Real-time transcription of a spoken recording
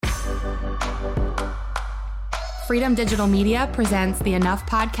Freedom Digital Media presents the Enough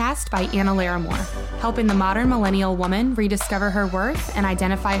podcast by Anna Larimore, helping the modern millennial woman rediscover her worth and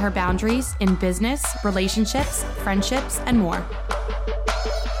identify her boundaries in business, relationships, friendships, and more.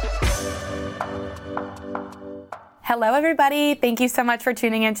 Hello, everybody. Thank you so much for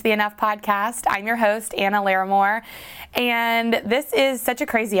tuning into the Enough podcast. I'm your host, Anna Larimore, and this is such a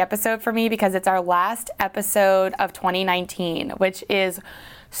crazy episode for me because it's our last episode of 2019, which is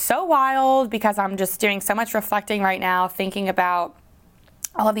so wild because I'm just doing so much reflecting right now, thinking about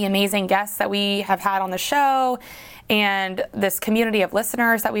all of the amazing guests that we have had on the show and this community of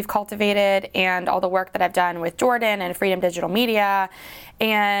listeners that we've cultivated and all the work that I've done with Jordan and Freedom Digital Media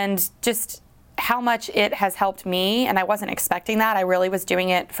and just how much it has helped me. And I wasn't expecting that. I really was doing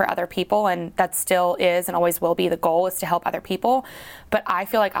it for other people, and that still is and always will be the goal, is to help other people. But I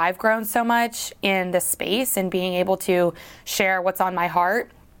feel like I've grown so much in this space and being able to share what's on my heart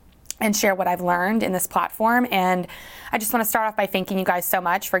and share what I've learned in this platform. And I just want to start off by thanking you guys so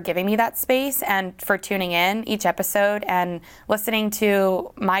much for giving me that space and for tuning in each episode and listening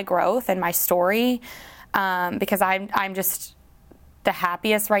to my growth and my story, because I'm just the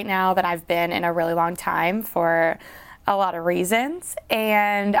happiest right now that I've been in a really long time for a lot of reasons.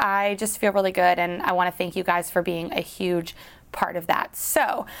 And I just feel really good, and I want to thank you guys for being a huge part of that.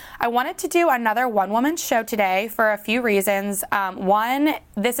 So I wanted to do another one-woman show today for a few reasons. One,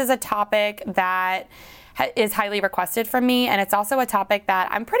 this is a topic that is highly requested from me, and it's also a topic that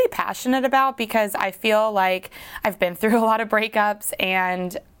I'm pretty passionate about because I feel like I've been through a lot of breakups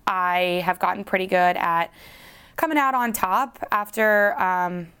and I have gotten pretty good at coming out on top after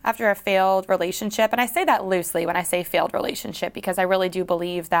a failed relationship. And I say that loosely when I say failed relationship, because I really do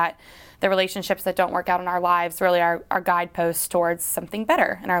believe that the relationships that don't work out in our lives really are guideposts towards something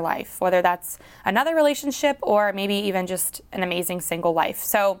better in our life, whether that's another relationship or maybe even just an amazing single life.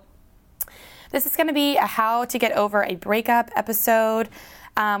 So this is going to be a how to get over a breakup episode.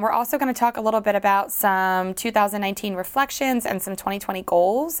 We're also going to talk a little bit about some 2019 reflections and some 2020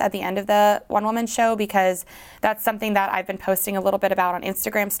 goals at the end of the One Woman Show, because that's something that I've been posting a little bit about on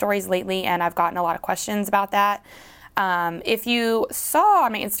Instagram stories lately, and I've gotten a lot of questions about that. If you saw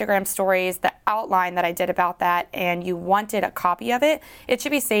on my Instagram stories the outline that I did about that and you wanted a copy of it, it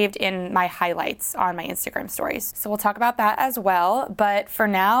should be saved in my highlights on my Instagram stories. So we'll talk about that as well. But for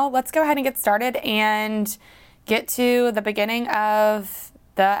now, let's go ahead and get started and get to the beginning of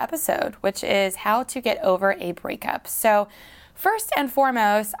the episode, which is how to get over a breakup. So first and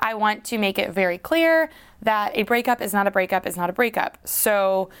foremost, I want to make it very clear that a breakup is not a breakup is not a breakup.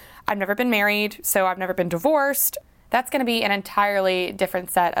 So I've never been married, so I've never been divorced. That's going to be an entirely different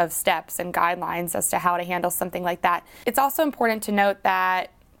set of steps and guidelines as to how to handle something like that. It's also important to note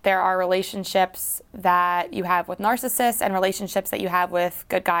that there are relationships that you have with narcissists and relationships that you have with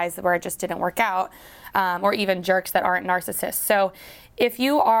good guys where it just didn't work out, or even jerks that aren't narcissists. So if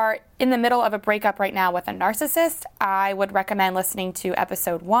you are in the middle of a breakup right now with a narcissist, I would recommend listening to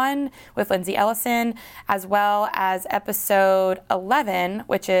episode 1 with Lindsay Ellison, as well as episode 11,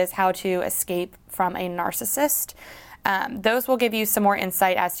 which is how to escape from a narcissist. Those will give you some more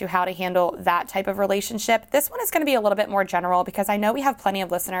insight as to how to handle that type of relationship. This one is going to be a little bit more general because I know we have plenty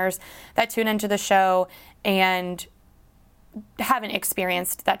of listeners that tune into the show and haven't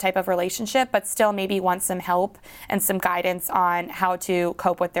experienced that type of relationship, but still maybe want some help and some guidance on how to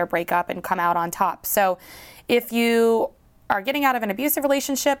cope with their breakup and come out on top. So if you are getting out of an abusive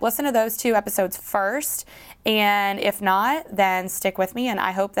relationship, listen to those 2 episodes first. And if not, then stick with me, and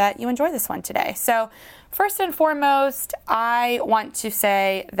I hope that you enjoy this one today. So first and foremost, I want to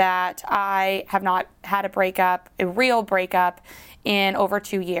say that I have not had a real breakup, in over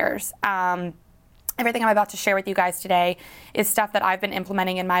 2 years. Everything I'm about to share with you guys today is stuff that I've been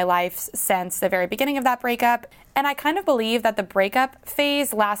implementing in my life since the very beginning of that breakup. And I kind of believe that the breakup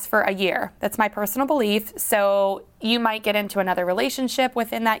phase lasts for a year. That's my personal belief. So you might get into another relationship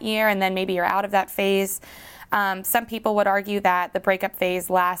within that year, and then maybe you're out of that phase. Some people would argue that the breakup phase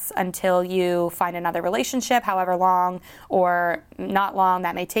lasts until you find another relationship, however long or not long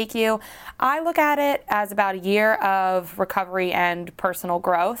that may take you. I look at it as about a year of recovery and personal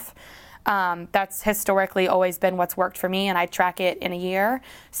growth. That's historically always been what's worked for me, and I track it in a year.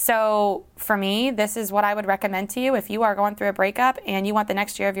 So for me, this is what I would recommend to you if you are going through a breakup and you want the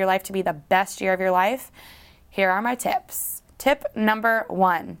next year of your life to be the best year of your life. Here are my tips. Tip number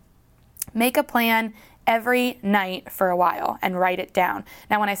 1, make a plan every night for a while and write it down.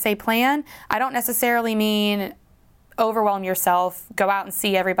 Now, when I say plan, I don't necessarily mean overwhelm yourself, go out and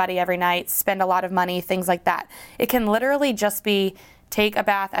see everybody every night, spend a lot of money, things like that. It can literally just be take a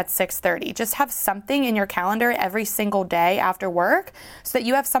bath at 6:30. Just have something in your calendar every single day after work so that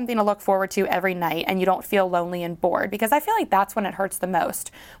you have something to look forward to every night and you don't feel lonely and bored, because I feel like that's when it hurts the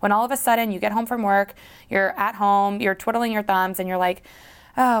most. When all of a sudden you get home from work, you're at home, you're twiddling your thumbs and you're like,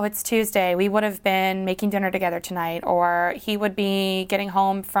 oh, it's Tuesday. We would have been making dinner together tonight, or he would be getting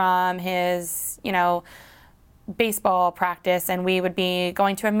home from his, baseball practice and we would be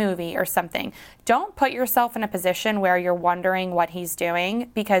going to a movie or something. Don't put yourself in a position where you're wondering what he's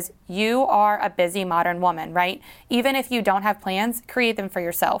doing, because you are a busy modern woman, right? Even if you don't have plans, create them for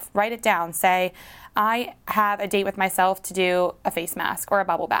yourself. Write it down. Say, I have a date with myself to do a face mask or a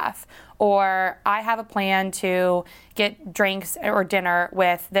bubble bath, or I have a plan to get drinks or dinner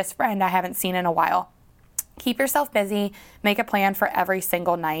with this friend I haven't seen in a while. Keep yourself busy, make a plan for every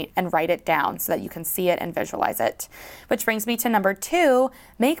single night, and write it down so that you can see it and visualize it. Which brings me to number 2,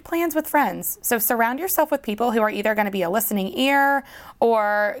 make plans with friends. So surround yourself with people who are either going to be a listening ear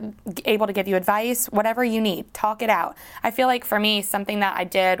or able to give you advice, whatever you need. Talk it out. I feel like for me, something that I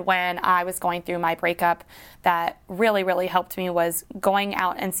did when I was going through my breakup that really, really helped me was going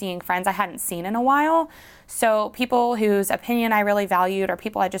out and seeing friends I hadn't seen in a while. So people whose opinion I really valued or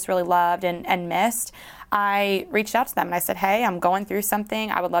people I just really loved and missed, I reached out to them and I said, hey, I'm going through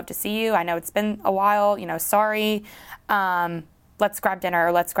something. I would love to see you. I know it's been a while, sorry. Let's grab dinner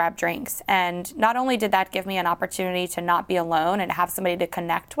or let's grab drinks. And not only did that give me an opportunity to not be alone and have somebody to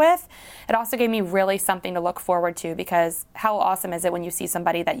connect with, it also gave me really something to look forward to, because how awesome is it when you see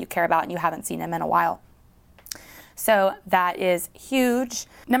somebody that you care about and you haven't seen them in a while? So that is huge.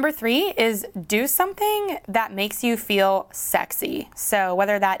 Number 3 is do something that makes you feel sexy. So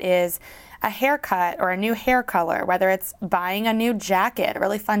whether that is a haircut or a new hair color, whether it's buying a new jacket, a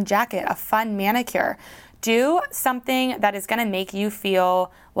really fun jacket, a fun manicure, do something that is going to make you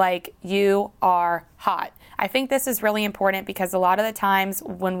feel like you are hot. I think this is really important because a lot of the times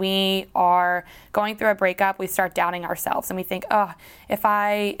when we are going through a breakup, we start doubting ourselves and we think, oh, if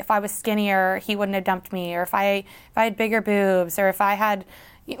I was skinnier, he wouldn't have dumped me, or if I had bigger boobs, or if I had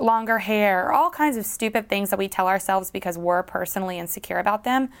longer hair, all kinds of stupid things that we tell ourselves because we're personally insecure about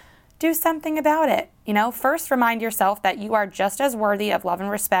them. Do something about it. First remind yourself that you are just as worthy of love and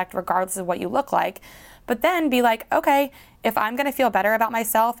respect regardless of what you look like. But then be like, okay, if I'm going to feel better about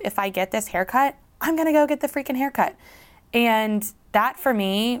myself, if I get this haircut, I'm going to go get the freaking haircut. And that for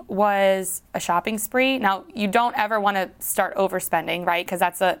me was a shopping spree. Now, you don't ever want to start overspending, right? Because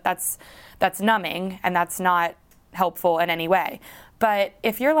that's numbing and that's not helpful in any way. But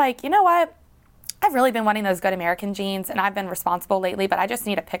if you're like, you know what? I've really been wanting those good American jeans and I've been responsible lately, but I just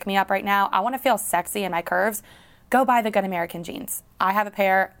need a pick-me-up right now. I want to feel sexy in my curves. Go buy the good American jeans. I have a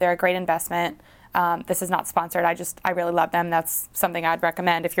pair. They're a great investment. This is not sponsored. I really love them. That's something I'd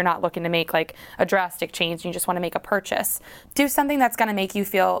recommend if you're not looking to make like a drastic change and you just want to make a purchase. Do something that's going to make you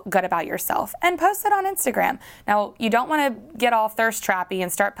feel good about yourself and post it on Instagram. Now, you don't want to get all thirst trappy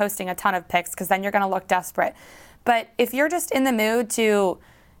and start posting a ton of pics because then you're going to look desperate. But if you're just in the mood to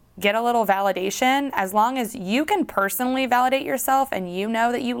get a little validation, as long as you can personally validate yourself and you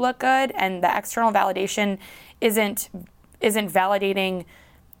know that you look good and the external validation isn't validating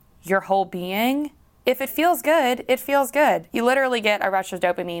your whole being, if it feels good, it feels good. You literally get a rush of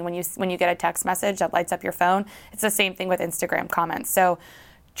dopamine when you get a text message that lights up your phone. It's the same thing with Instagram comments. So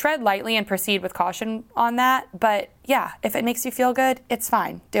tread lightly and proceed with caution on that. But yeah, if it makes you feel good, it's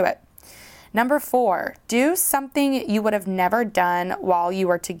fine. Do it. Number 4, do something you would have never done while you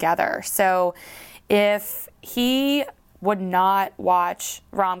were together. So if he would not watch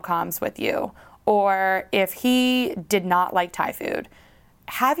rom-coms with you, or if he did not like Thai food,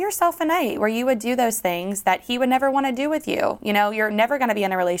 have yourself a night where you would do those things that he would never want to do with you. You're never going to be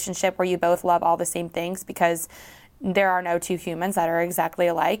in a relationship where you both love all the same things, because there are no two humans that are exactly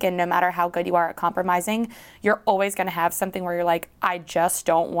alike. And no matter how good you are at compromising, you're always going to have something where you're like, I just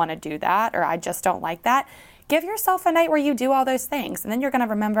don't want to do that, or I just don't like that. Give yourself a night where you do all those things. And then you're going to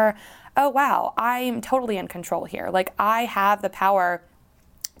remember, oh, wow, I'm totally in control here. Like, I have the power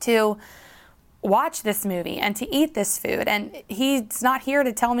to watch this movie and to eat this food. And he's not here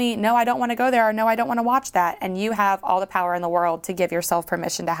to tell me, no, I don't want to go there, or no, I don't want to watch that. And you have all the power in the world to give yourself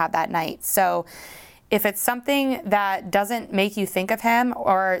permission to have that night. So if it's something that doesn't make you think of him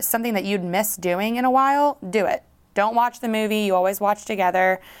or something that you'd miss doing in a while, do it. Don't watch the movie you always watch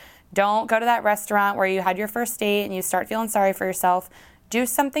together. Don't go to that restaurant where you had your first date and you start feeling sorry for yourself. Do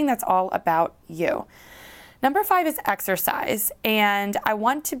something that's all about you. Number 5 is exercise. And I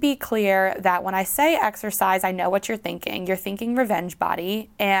want to be clear that when I say exercise, I know what you're thinking. You're thinking revenge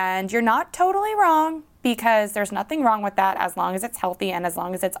body, and you're not totally wrong. because there's nothing wrong with that as long as it's healthy and as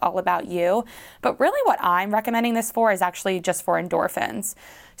long as it's all about you. But really what I'm recommending this for is actually just for endorphins.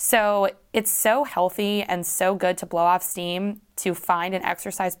 So it's so healthy and so good to blow off steam to find an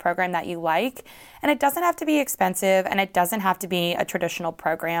exercise program that you like. And it doesn't have to be expensive, and it doesn't have to be a traditional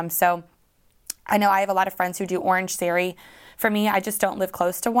program. So I know I have a lot of friends who do Orange Theory. For me, I just don't live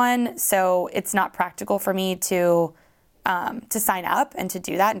close to one, so it's not practical for me to sign up and to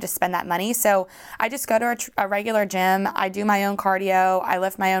do that and to spend that money. So I just go to a regular gym. I do my own cardio. I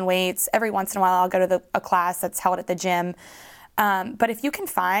lift my own weights. Every once in a while, I'll go to a class that's held at the gym. But if you can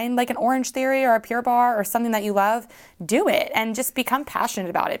find like an Orange Theory or a Pure Barre or something that you love, do it and just become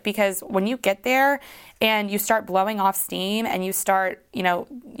passionate about it. Because when you get there and you start blowing off steam and you start,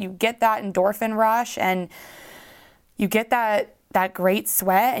 you get that endorphin rush and you get that great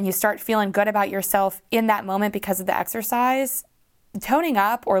sweat and you start feeling good about yourself in that moment because of the exercise, toning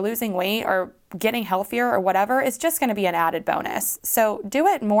up or losing weight or getting healthier or whatever is just going to be an added bonus. So do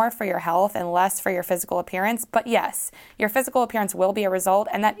it more for your health and less for your physical appearance. But yes, your physical appearance will be a result,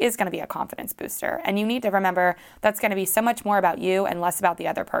 and that is going to be a confidence booster. And you need to remember that's going to be so much more about you and less about the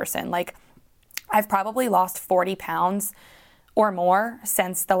other person. Like, I've probably lost 40 pounds or more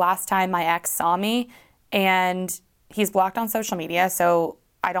since the last time my ex saw me, and he's blocked on social media, so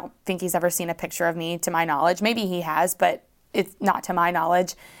I don't think he's ever seen a picture of me to my knowledge. Maybe he has, but it's not to my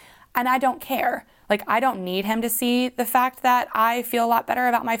knowledge. And I don't care. Like, I don't need him to see the fact that I feel a lot better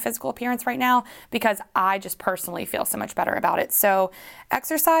about my physical appearance right now, because I just personally feel so much better about it. So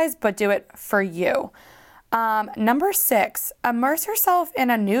exercise, but do it for you. Number 6, immerse yourself in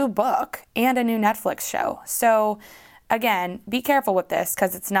a new book and a new Netflix show. So again, be careful with this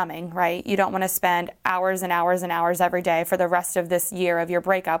because it's numbing, right? You don't want to spend hours and hours and hours every day for the rest of this year of your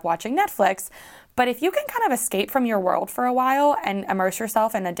breakup watching Netflix. But if you can kind of escape from your world for a while and immerse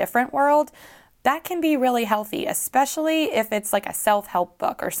yourself in a different world, that can be really healthy, especially if it's like a self-help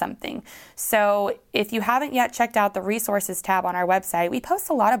book or something. So if you haven't yet checked out the resources tab on our website, we post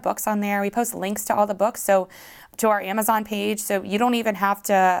a lot of books on there. We post links to all the books, so to our Amazon page, so you don't even have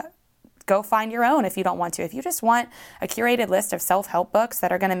to go find your own if you don't want to. If you just want a curated list of self-help books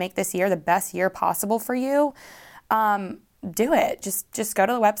that are going to make this year the best year possible for you, do it. Just go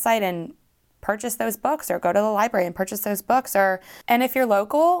to the website and purchase those books, or go to the library and purchase those books. And if you're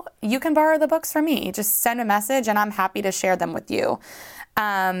local, you can borrow the books from me. Just send a message and I'm happy to share them with you.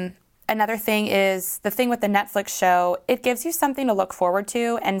 Another thing is the thing with the Netflix show, it gives you something to look forward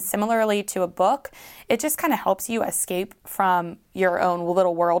to. And similarly to a book, it just kind of helps you escape from your own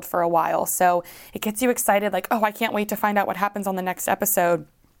little world for a while. So it gets you excited, like, oh, I can't wait to find out what happens on the next episode.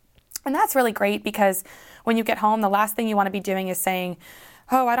 And that's really great, because when you get home, the last thing you want to be doing is saying,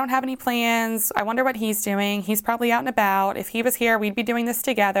 oh, I don't have any plans. I wonder what he's doing. He's probably out and about. If he was here, we'd be doing this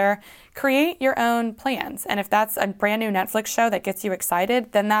together. Create your own plans. And if that's a brand new Netflix show that gets you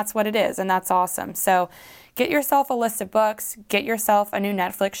excited, then that's what it is. And that's awesome. So get yourself a list of books, get yourself a new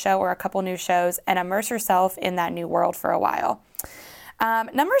Netflix show or a couple new shows, and immerse yourself in that new world for a while.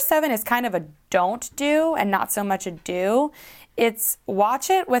 Number 7 is kind of a don't do and not so much a do. It's watch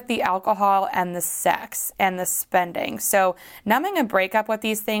it with the alcohol and the sex and the spending. So numbing a breakup with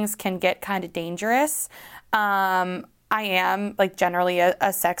these things can get kind of dangerous. I am like generally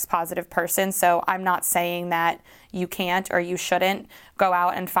a sex positive person, so I'm not saying that you can't or you shouldn't go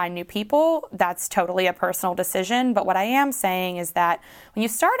out and find new people. That's totally a personal decision. But what I am saying is that when you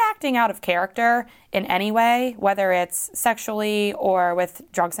start acting out of character in any way, whether it's sexually or with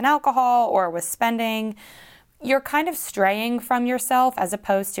drugs and alcohol or with spending, you're kind of straying from yourself as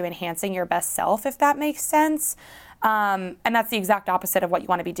opposed to enhancing your best self, if that makes sense. And that's the exact opposite of what you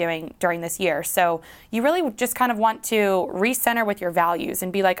want to be doing during this year. So you really just kind of want to recenter with your values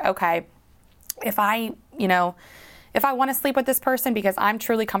and be like, okay, if I want to sleep with this person because I'm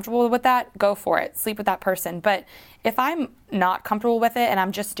truly comfortable with that, go for it. Sleep with that person. But if I'm not comfortable with it and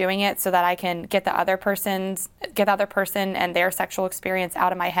I'm just doing it so that I can get the other person and their sexual experience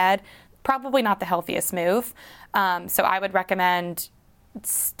out of my head, probably not the healthiest move. So I would recommend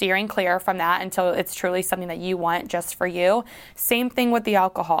steering clear from that until it's truly something that you want just for you. Same thing with the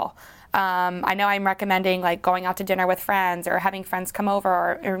alcohol. I know I'm recommending like going out to dinner with friends or having friends come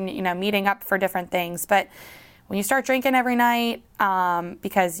over or meeting up for different things. But when you start drinking every night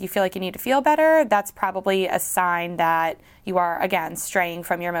because you feel like you need to feel better, that's probably a sign that you are, again, straying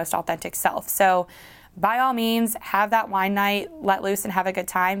from your most authentic self. So by all means, have that wine night, let loose and have a good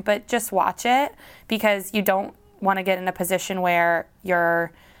time, but just watch it, because you don't want to get in a position where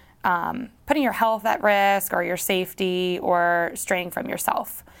you're putting your health at risk or your safety or straying from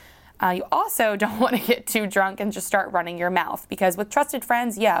yourself. You also don't want to get too drunk and just start running your mouth, because with trusted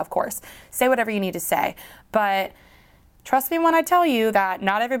friends, yeah, of course, say whatever you need to say. But trust me when I tell you that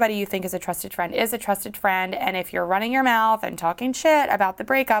not everybody you think is a trusted friend is a trusted friend. And if you're running your mouth and talking shit about the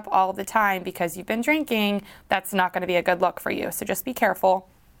breakup all the time because you've been drinking, that's not going to be a good look for you. So just be careful.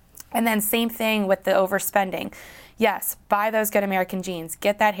 And then same thing with the overspending. Yes, buy those good American jeans,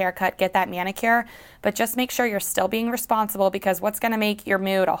 get that haircut, get that manicure, but just make sure you're still being responsible, because what's going to make your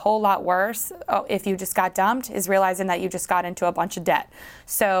mood a whole lot worse if you just got dumped is realizing that you just got into a bunch of debt.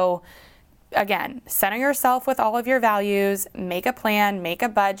 So again, center yourself with all of your values, make a plan, make a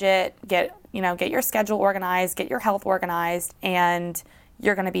budget, get your schedule organized, get your health organized, and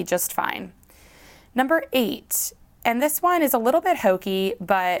you're going to be just fine. Number 8, and this one is a little bit hokey,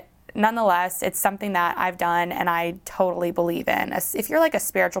 but nonetheless, it's something that I've done and I totally believe in. If you're like a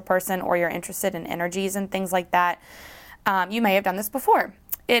spiritual person or you're interested in energies and things like that, you may have done this before.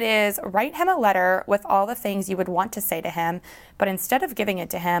 It is write him a letter with all the things you would want to say to him, but instead of giving it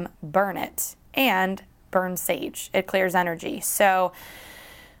to him, burn it, and burn sage. It clears energy. So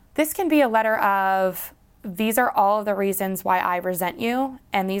this can be a letter of, these are all of the reasons why I resent you,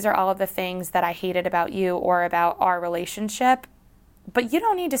 and these are all of the things that I hated about you or about our relationship. But you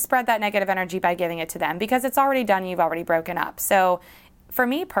don't need to spread that negative energy by giving it to them, because it's already done. You've already broken up. So for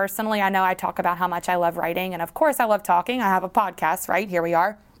me personally, I know I talk about how much I love writing, and of course I love talking. I have a podcast, right? Here we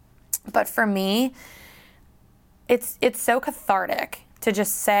are. But for me, it's so cathartic to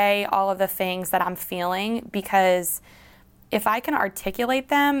just say all of the things that I'm feeling, because if I can articulate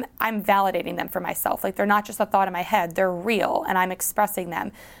them, I'm validating them for myself. Like, they're not just a thought in my head, they're real, and I'm expressing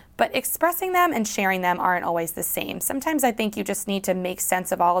them. But expressing them and sharing them aren't always the same. Sometimes I think you just need to make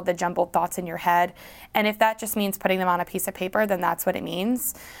sense of all of the jumbled thoughts in your head. And if that just means putting them on a piece of paper, then that's what it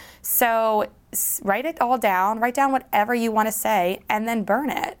means. So write it all down, write down whatever you want to say, and then burn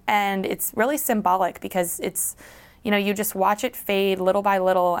it. And it's really symbolic, because it's, you just watch it fade little by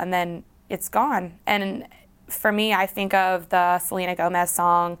little, and then it's gone. And for me, I think of the Selena Gomez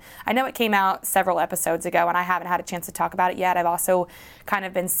song. I know it came out several episodes ago, and I haven't had a chance to talk about it yet. I've also kind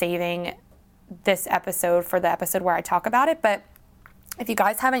of been saving this episode for the episode where I talk about it. But if you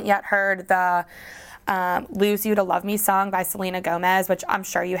guys haven't yet heard the Lose You to Love Me song by Selena Gomez, which I'm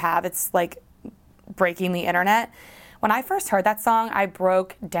sure you have, it's like breaking the internet. When I first heard that song, I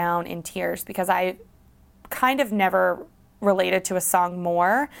broke down in tears, because I kind of never related to a song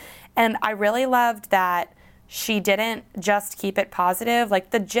more. And I really loved that she didn't just keep it positive.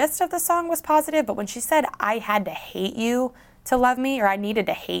 Like, the gist of the song was positive, but when she said, I had to hate you to love me, or I needed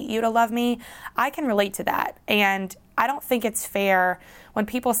to hate you to love me, I can relate to that. And I don't think it's fair when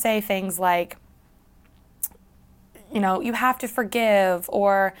people say things like, you have to forgive,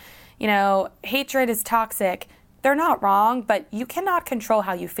 or, hatred is toxic. They're not wrong, but you cannot control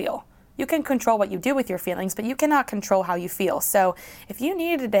how you feel. You can control what you do with your feelings, but you cannot control how you feel. So if you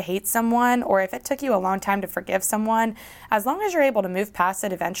needed to hate someone, or if it took you a long time to forgive someone, as long as you're able to move past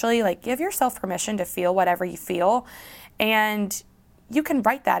it eventually, like, give yourself permission to feel whatever you feel. And you can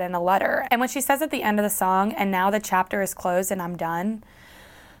write that in a letter. And when she says at the end of the song, and now the chapter is closed and I'm done,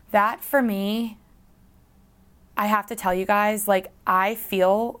 that for me, I have to tell you guys, like, I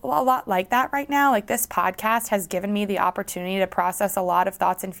feel a lot like that right now. Like, this podcast has given me the opportunity to process a lot of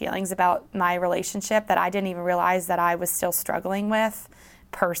thoughts and feelings about my relationship that I didn't even realize that I was still struggling with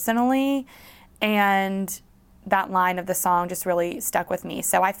personally. And that line of the song just really stuck with me.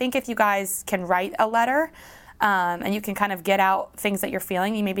 So I think if you guys can write a letter, and you can kind of get out things that you're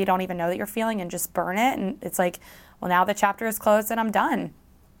feeling, you maybe don't even know that you're feeling, and just burn it. And it's like, well, now the chapter is closed and I'm done.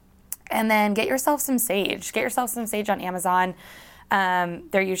 And then get yourself some sage. Get yourself some sage on Amazon.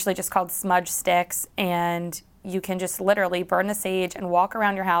 They're usually just called smudge sticks, and you can just literally burn the sage and walk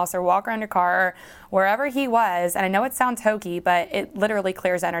around your house or walk around your car, or wherever he was. And I know it sounds hokey, but it literally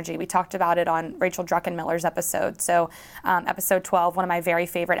clears energy. We talked about it on Rachel Druckenmiller's episode. So episode 12, one of my very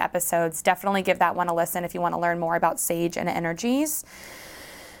favorite episodes. Definitely give that one a listen if you want to learn more about sage and energies.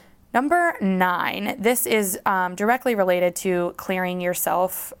 Number 9, this is directly related to clearing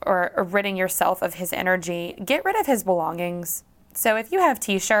yourself or ridding yourself of his energy. Get rid of his belongings. So if you have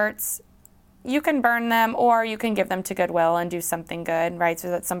t-shirts, you can burn them, or you can give them to Goodwill and do something good, right, so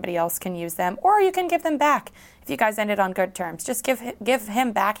that somebody else can use them. Or you can give them back if you guys ended on good terms. Just give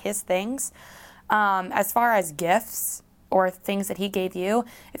him back his things. As far as gifts or things that he gave you,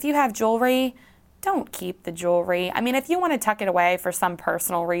 if you have jewelry, don't keep the jewelry. I mean, if you want to tuck it away for some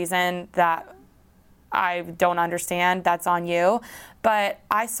personal reason that I don't understand, that's on you. But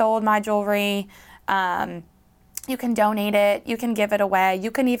I sold my jewelry. You can donate it. You can give it away. You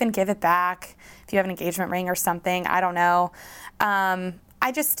can even give it back if you have an engagement ring or something. I don't know.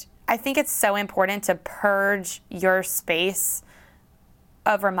 I I think it's so important to purge your space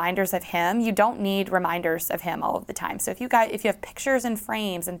of reminders of him. You don't need reminders of him all of the time. So if you have pictures and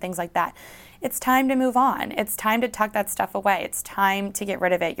frames and things like that, it's time to move on. It's time to tuck that stuff away. It's time to get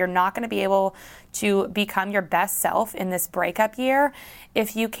rid of it. You're not going to be able to become your best self in this breakup year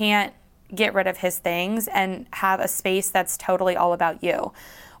if you can't get rid of his things and have a space that's totally all about you.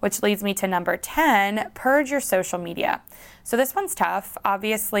 Which leads me to number 10, purge your social media. So this one's tough.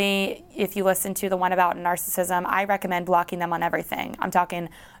 Obviously, if you listen to the one about narcissism, I recommend blocking them on everything. I'm talking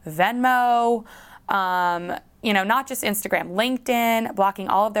Venmo, not just Instagram, LinkedIn, blocking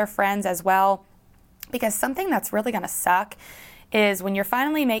all of their friends as well. Because something that's really going to suck is when you're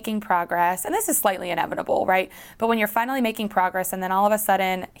finally making progress, and this is slightly inevitable, right? But when you're finally making progress and then all of a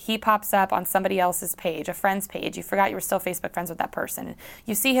sudden he pops up on somebody else's page, a friend's page, you forgot you were still Facebook friends with that person.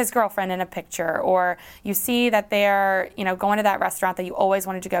 You see his girlfriend in a picture, or you see that they're, going to that restaurant that you always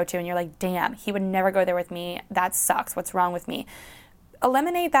wanted to go to, and you're like, damn, he would never go there with me. That sucks. What's wrong with me?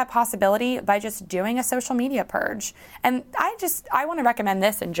 Eliminate that possibility by just doing a social media purge. And I want to recommend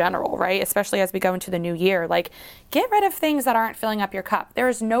this in general, right? Especially as we go into the new year. Like, get rid of things that aren't filling up your cup. There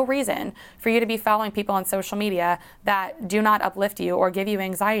is no reason for you to be following people on social media that do not uplift you or give you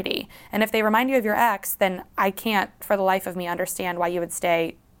anxiety. And if they remind you of your ex, then I can't for the life of me understand why you would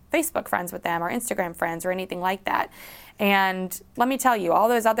stay Facebook friends with them or Instagram friends or anything like that. And let me tell you, all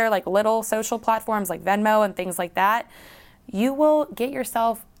those other little social platforms like Venmo and things like that, you will get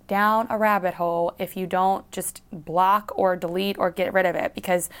yourself down a rabbit hole if you don't just block or delete or get rid of it,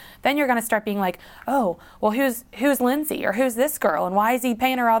 because then you're going to start being like, oh, well, who's Lindsay, or who's this girl, and why is he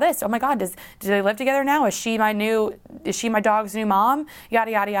paying her all this? Oh my God, do they live together now? Is she my dog's new mom?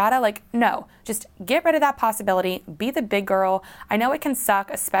 Yada, yada, yada. No, just get rid of that possibility. Be the big girl. I know it can suck,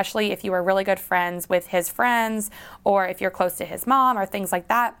 especially if you are really good friends with his friends, or if you're close to his mom or things like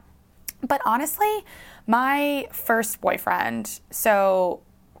that. But honestly, my first boyfriend, so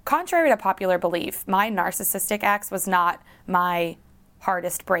contrary to popular belief, my narcissistic ex was not my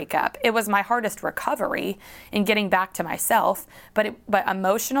hardest breakup. It was my hardest recovery in getting back to myself, but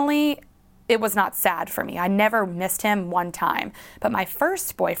emotionally, it was not sad for me. I never missed him one time. But my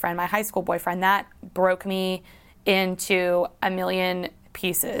first boyfriend, my high school boyfriend, that broke me into a million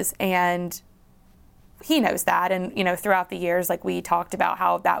pieces. And he knows that. And, throughout the years, we talked about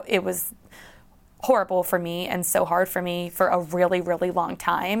how that it was horrible for me and so hard for me for a really, really long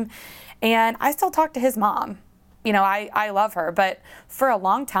time. And I still talk to his mom. I love her, but for a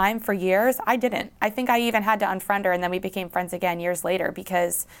long time, for years, I didn't. I think I even had to unfriend her, and then we became friends again years later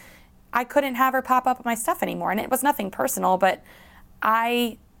because I couldn't have her pop up on my stuff anymore. And it was nothing personal, but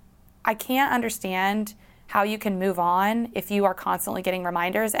I can't understand how you can move on if you are constantly getting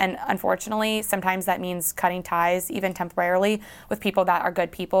reminders. And unfortunately, sometimes that means cutting ties, even temporarily, with people that are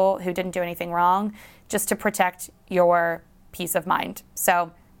good people who didn't do anything wrong, just to protect your peace of mind.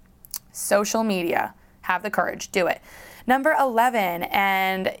 So, social media, have the courage, do it. Number 11,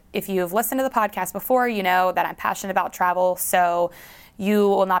 and if you've listened to the podcast before, you know that I'm passionate about travel, so you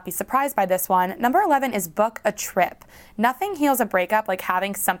will not be surprised by this one. Number 11 is book a trip. Nothing heals a breakup like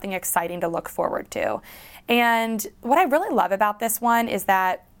having something exciting to look forward to. And what I really love about this one is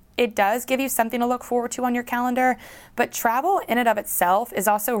that it does give you something to look forward to on your calendar, but travel in and of itself is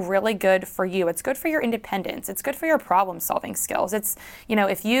also really good for you. It's good for your independence. It's good for your problem solving skills. It's,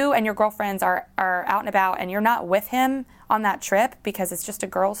 if you and your girlfriends are out and about and you're not with him on that trip because it's just a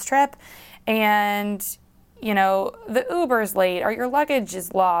girls' trip, and the Uber's late, or your luggage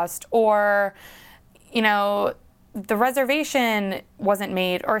is lost, or, the reservation wasn't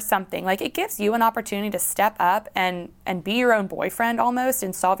made or something. It gives you an opportunity to step up and be your own boyfriend almost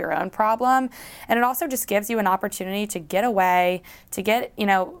and solve your own problem. And it also just gives you an opportunity to get away, to get,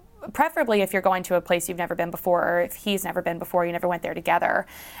 preferably if you're going to a place you've never been before, or if he's never been before, you never went there together,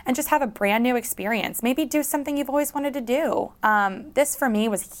 and just have a brand new experience. Maybe do something you've always wanted to do. This for me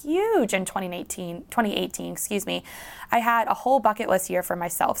was huge in 2018, I had a whole bucket list year for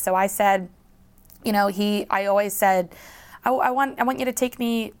myself. So I said, I always said, I want you to take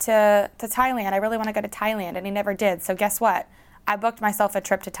me to Thailand. I really want to go to Thailand. And he never did. So guess what? I booked myself a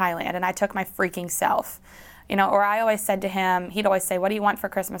trip to Thailand, and I took my freaking self. Or I always said to him, he'd always say, what do you want for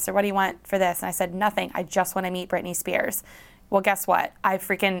Christmas? Or what do you want for this? And I said, nothing. I just want to meet Britney Spears. Well, guess what? I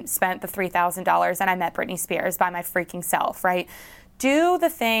freaking spent the $3,000 and I met Britney Spears by my freaking self, right? Do the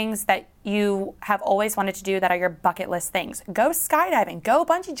things that you have always wanted to do that are your bucket list things. Go skydiving, go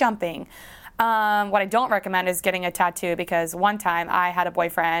bungee jumping. What I don't recommend is getting a tattoo, because one time I had a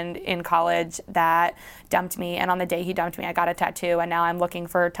boyfriend in college that dumped me, and on the day he dumped me, I got a tattoo, and now I'm looking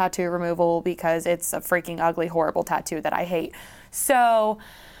for tattoo removal because it's a freaking ugly, horrible tattoo that I hate. So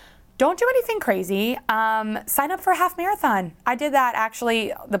Don't do anything crazy. Sign up for a half marathon. I did that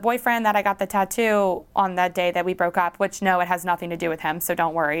actually. The boyfriend that I got the tattoo on that day that we broke up, which no, it has nothing to do with him, so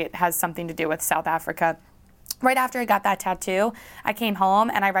don't worry. It has something to do with South Africa. Right after I got that tattoo, I came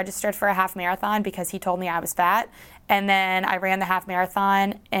home and I registered for a half marathon because he told me I was fat. And then I ran the half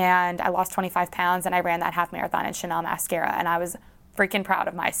marathon and I lost 25 pounds and I ran that half marathon in Chanel mascara and I was freaking proud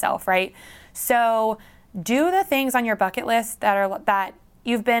of myself, right? So do the things on your bucket list that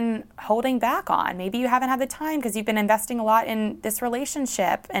you've been holding back on. Maybe you haven't had the time because you've been investing a lot in this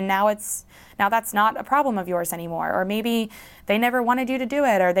relationship and now that's not a problem of yours anymore. Or maybe they never wanted you to do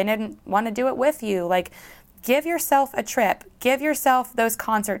it or they didn't want to do it with you. Like, give yourself a trip. Give yourself those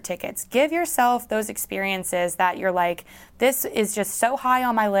concert tickets. Give yourself those experiences that you're like, this is just so high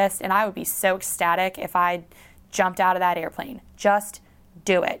on my list and I would be so ecstatic if I jumped out of that airplane. Just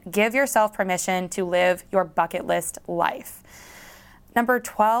do it. Give yourself permission to live your bucket list life. Number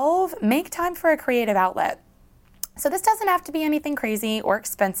 12, make time for a creative outlet. So this doesn't have to be anything crazy or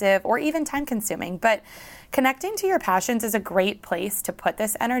expensive or even time consuming, but connecting to your passions is a great place to put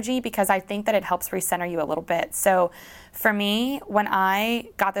this energy because I think that it helps recenter you a little bit. So for me, when I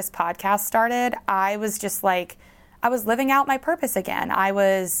got this podcast started, I was just like, I was living out my purpose again. I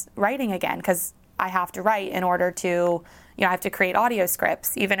was writing again because I have to write in order to, I have to create audio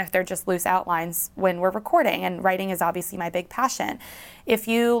scripts, even if they're just loose outlines when we're recording. And writing is obviously my big passion. If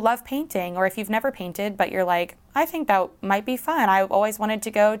you love painting or if you've never painted, but you're like, I think that might be fun. I've always wanted to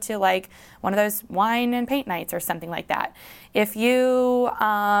go to like one of those wine and paint nights or something like that. If you,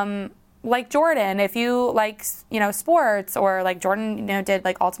 like Jordan, if you like, sports or like Jordan, did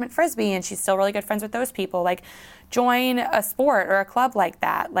like ultimate Frisbee and she's still really good friends with those people, like join a sport or a club like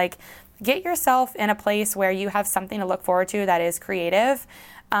that. Like, get yourself in a place where you have something to look forward to that is creative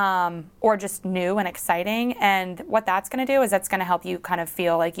or just new and exciting. And what that's going to do is that's going to help you kind of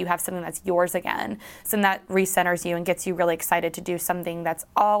feel like you have something that's yours again, something that recenters you and gets you really excited to do something that's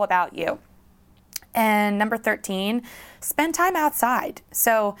all about you. And number 13, spend time outside.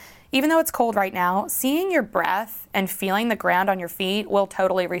 So even though it's cold right now, seeing your breath and feeling the ground on your feet will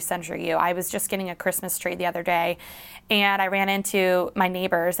totally recenter you. I was just getting a Christmas tree the other day and I ran into my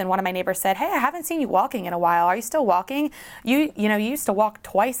neighbors and one of my neighbors said, hey, I haven't seen you walking in a while. Are you still walking? You used to walk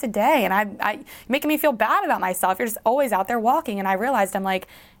twice a day and I making me feel bad about myself. You're just always out there walking. And I realized I'm like,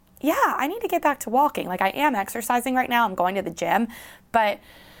 yeah, I need to get back to walking. Like I am exercising right now. I'm going to the gym, but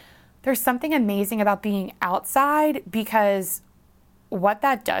there's something amazing about being outside because what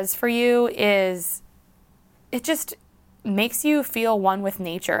that does for you is it just makes you feel one with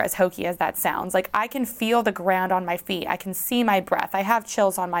nature, as hokey as that sounds. Like I can feel the ground on my feet. I can see my breath. I have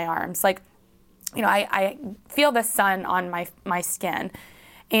chills on my arms. Like, I feel the sun on my skin.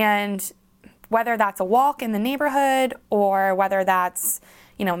 And whether that's a walk in the neighborhood or whether that's,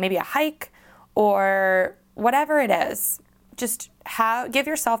 maybe a hike or whatever it is, just give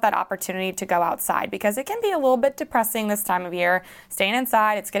yourself that opportunity to go outside because it can be a little bit depressing this time of year. Staying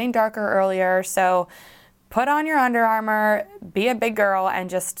inside, it's getting darker earlier. So put on your Under Armour, be a big girl, and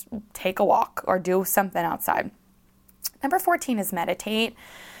just take a walk or do something outside. Number 14 is meditate.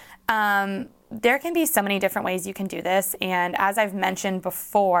 There can be so many different ways you can do this. And as I've mentioned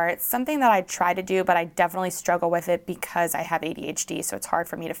before, it's something that I try to do, but I definitely struggle with it because I have ADHD, so it's hard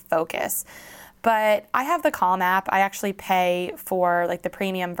for me to focus. But I have the Calm app. I actually pay for like the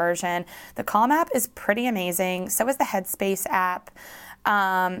premium version. The Calm app is pretty amazing. So is the Headspace app.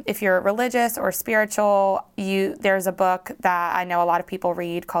 If you're religious or spiritual, there's a book that I know a lot of people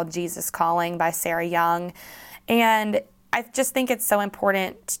read called Jesus Calling by Sarah Young. And I just think it's so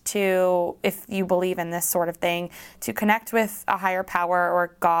important to, if you believe in this sort of thing, to connect with a higher power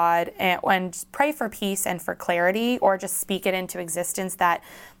or God and pray for peace and for clarity or just speak it into existence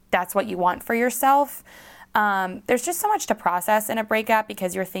that's what you want for yourself. There's just so much to process in a breakup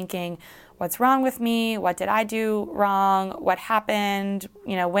because you're thinking, what's wrong with me? What did I do wrong? What happened?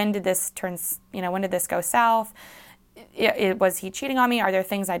 When did this go south? Was he cheating on me? Are there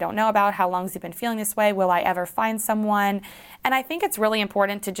things I don't know about? How long has he been feeling this way? Will I ever find someone? And I think it's really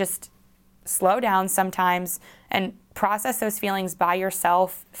important to just slow down sometimes and process those feelings by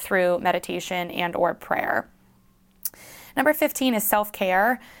yourself through meditation and or prayer. Number 15 is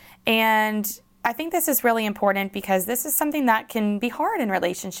self-care. And I think this is really important because this is something that can be hard in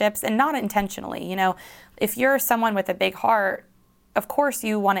relationships and not intentionally. If you're someone with a big heart, of course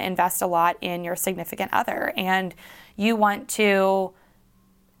you want to invest a lot in your significant other and you want to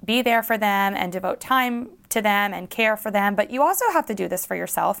be there for them and devote time to them and care for them. But you also have to do this for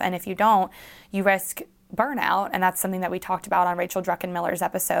yourself. And if you don't, you risk burnout. And that's something that we talked about on Rachel Druckenmiller's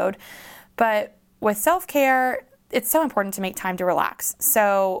episode. But with self-care, it's so important to make time to relax.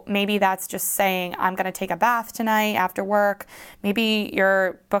 So maybe that's just saying, I'm going to take a bath tonight after work. Maybe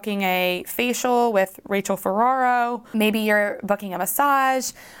you're booking a facial with Rachel Ferraro. Maybe you're booking a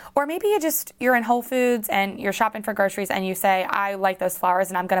massage. Or maybe you're in Whole Foods and you're shopping for groceries and you say, I like those flowers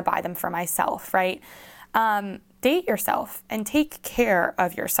and I'm going to buy them for myself, right? Date yourself and take care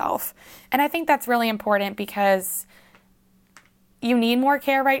of yourself. And I think that's really important because you need more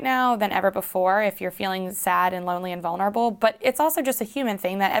care right now than ever before if you're feeling sad and lonely and vulnerable, but it's also just a human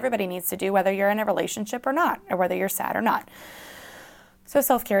thing that everybody needs to do, whether you're in a relationship or not, or whether you're sad or not. So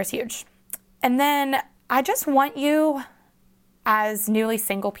self-care is huge. And then I just want you, as newly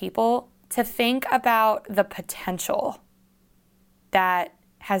single people, to think about the potential that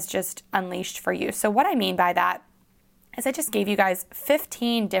has just unleashed for you. So what I mean by that is I just gave you guys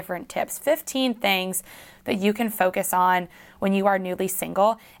 15 different tips, 15 things that you can focus on when you are newly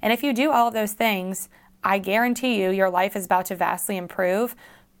single. And if you do all of those things, I guarantee you your life is about to vastly improve.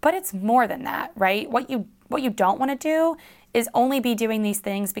 But it's more than that, right? What you don't want to do is only be doing these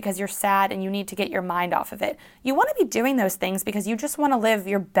things because you're sad and you need to get your mind off of it. You want to be doing those things because you just want to live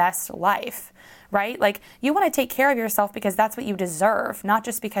your best life, right? Like you want to take care of yourself because that's what you deserve, not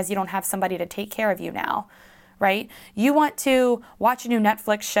just because you don't have somebody to take care of you now. Right? You want to watch a new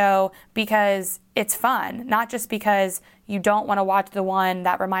Netflix show because it's fun, not just because you don't want to watch the one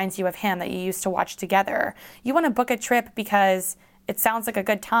that reminds you of him that you used to watch together. You want to book a trip because it sounds like a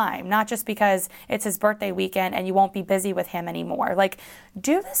good time, not just because it's his birthday weekend and you won't be busy with him anymore. Like,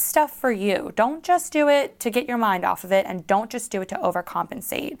 do this stuff for you. Don't just do it to get your mind off of it, and don't just do it to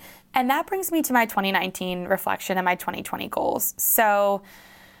overcompensate. And that brings me to my 2019 reflection and my 2020 goals. So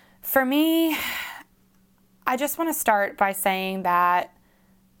for me, I just want to start by saying that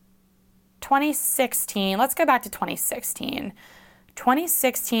 2016, let's go back to 2016.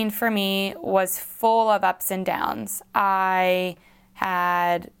 2016 for me was full of ups and downs. I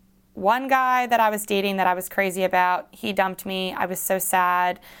had one guy that I was dating that I was crazy about. He dumped me. I was so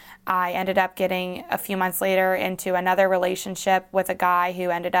sad. I ended up getting a few months later into another relationship with a guy who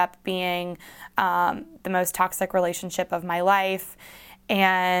ended up being the most toxic relationship of my life.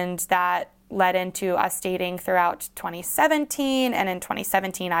 And that led into us dating throughout 2017. And in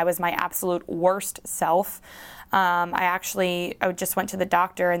 2017, I was my absolute worst self. I just went to the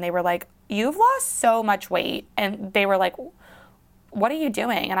doctor and they were like, you've lost so much weight. And they were like, what are you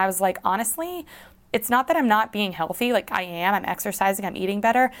doing? And I was like, honestly, it's not that I'm not being healthy. Like I am, I'm exercising, I'm eating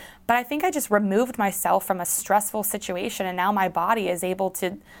better, but I think I just removed myself from a stressful situation. And now my body is able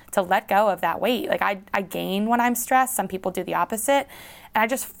to let go of that weight. Like I gain when I'm stressed. Some people do the opposite. And I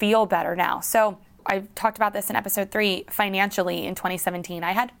just feel better now. So I talked about this in episode 3, financially in 2017,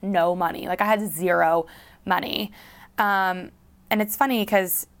 I had no money. Like I had zero money. And it's funny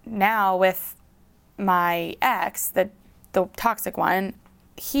because now with my ex, the toxic one,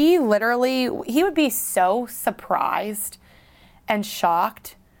 he would be so surprised and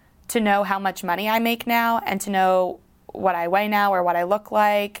shocked to know how much money I make now and to know what I weigh now or what I look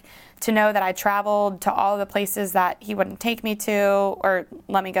like, to know that I traveled to all the places that he wouldn't take me to or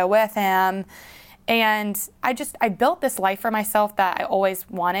let me go with him. And I built this life for myself that I always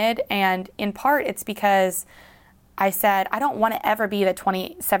wanted. And in part, it's because I said, I don't want to ever be the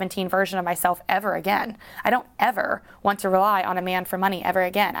 2017 version of myself ever again. I don't ever want to rely on a man for money ever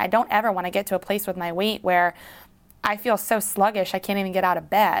again. I don't ever want to get to a place with my weight where I feel so sluggish I can't even get out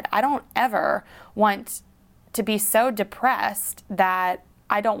of bed. I don't ever want to be so depressed that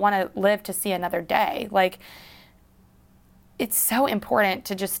I don't want to live to see another day. Like, it's so important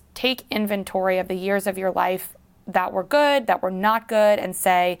to just take inventory of the years of your life that were good, that were not good, and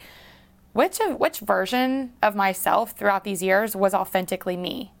say, which version of myself throughout these years was authentically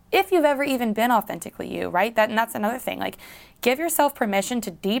me? If you've ever even been authentically you, right? And that's another thing. Like, give yourself permission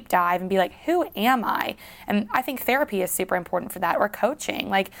to deep dive and be like, who am I? And I think therapy is super important for that, or coaching.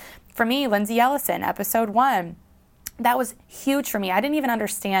 Like, for me, Lindsay Ellison, episode 1, that was huge for me. I didn't even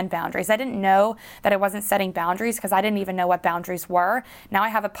understand boundaries. I didn't know that I wasn't setting boundaries because I didn't even know what boundaries were. Now I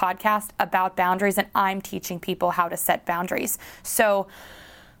have a podcast about boundaries and I'm teaching people how to set boundaries. So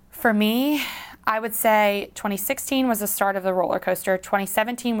for me, I would say 2016 was the start of the roller coaster.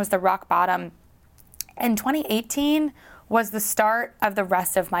 2017 was the rock bottom. And 2018 was the start of the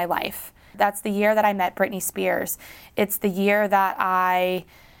rest of my life. That's the year that I met Britney Spears. It's the year that I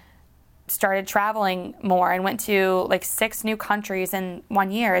started traveling more and went to like 6 new countries in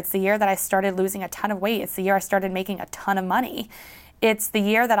 1 year. It's the year that I started losing a ton of weight. It's the year I started making a ton of money. It's the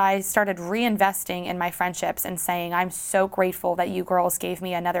year that I started reinvesting in my friendships and saying, I'm so grateful that you girls gave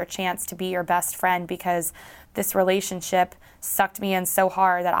me another chance to be your best friend, because this relationship sucked me in so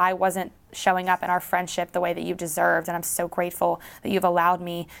hard that I wasn't showing up in our friendship the way that you deserved. And I'm so grateful that you've allowed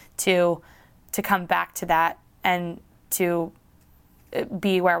me to come back to that and to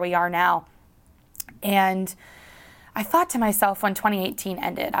be where we are now. And I thought to myself when 2018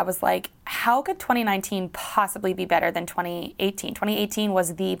 ended, I was like, how could 2019 possibly be better than 2018? 2018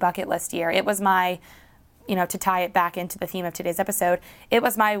 was the bucket list year. It was my, to tie it back into the theme of today's episode, it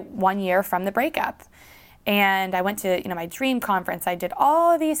was my 1 year from the breakup. And I went to, my dream conference. I did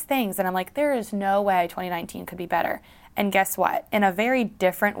all of these things. And I'm like, there is no way 2019 could be better. And guess what? In a very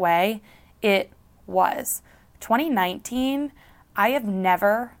different way, it was. 2019, I have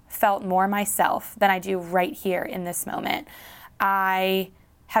never felt more myself than I do right here in this moment. I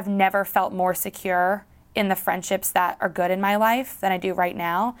have never felt more secure in the friendships that are good in my life than I do right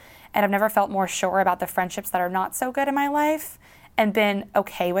now. And I've never felt more sure about the friendships that are not so good in my life and been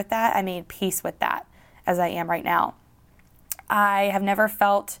okay with that. I made peace with that as I am right now. I have never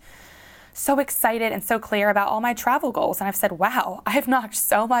felt so excited and so clear about all my travel goals. And I've said, wow, I've knocked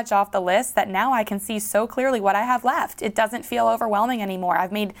so much off the list that now I can see so clearly what I have left. It doesn't feel overwhelming anymore.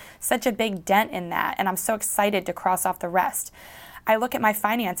 I've made such a big dent in that, and I'm so excited to cross off the rest. I look at my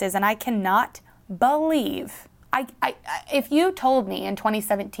finances and I cannot believe, if you told me in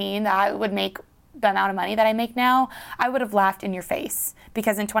 2017 that I would make the amount of money that I make now, I would have laughed in your face,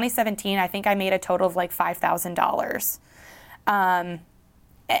 because in 2017, I think I made a total of like $5,000.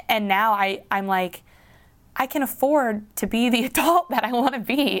 And now I'm like, I can afford to be the adult that I want to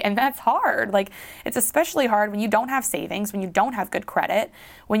be. And that's hard. Like, it's especially hard when you don't have savings, when you don't have good credit,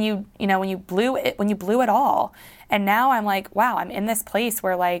 when you blew it all. And now I'm like, wow, I'm in this place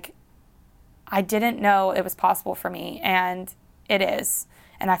where like, I didn't know it was possible for me, and it is.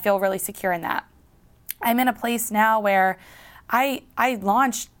 And I feel really secure in that. I'm in a place now where I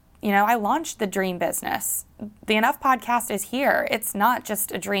launched the dream business. The Enough podcast is here. It's not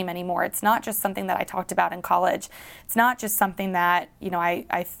just a dream anymore. It's not just something that I talked about in college. It's not just something that,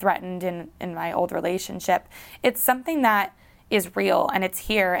 I threatened in my old relationship. It's something that is real, and it's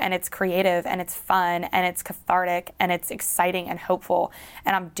here, and it's creative, and it's fun, and it's cathartic, and it's exciting and hopeful,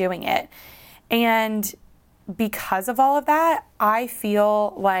 and I'm doing it. And because of all of that, I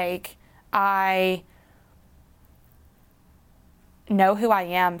feel like I know who I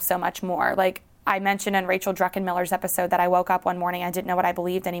am so much more. Like I mentioned in Rachel Druckenmiller's episode that I woke up one morning, I didn't know what I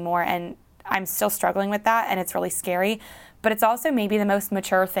believed anymore, and I'm still struggling with that, and it's really scary. But it's also maybe the most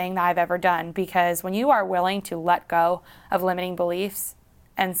mature thing that I've ever done, because when you are willing to let go of limiting beliefs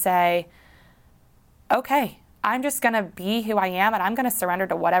and say, okay, I'm just going to be who I am, and I'm going to surrender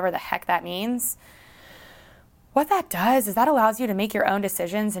to whatever the heck that means. What that does is that allows you to make your own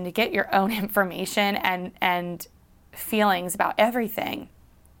decisions and to get your own information and feelings about everything.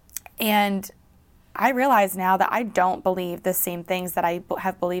 And I realize now that I don't believe the same things that I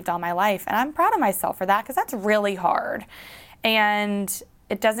have believed all my life. And I'm proud of myself for that, because that's really hard. And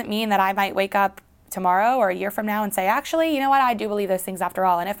it doesn't mean that I might wake up tomorrow or a year from now and say, actually, you know what, I do believe those things after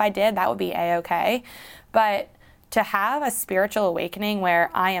all. And if I did, that would be a-okay. But to have a spiritual awakening where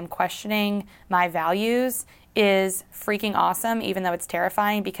I am questioning my values is freaking awesome, even though it's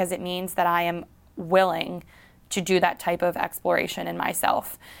terrifying, because it means that I am willing to do that type of exploration in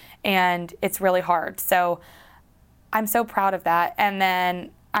myself. And it's really hard. So I'm so proud of that. And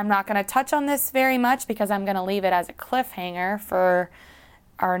then I'm not going to touch on this very much because I'm going to leave it as a cliffhanger for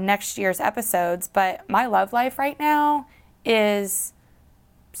our next year's episodes. But my love life right now is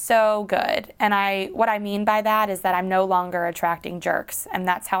so good. And what I mean by that is that I'm no longer attracting jerks. And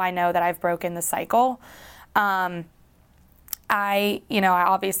that's how I know that I've broken the cycle. I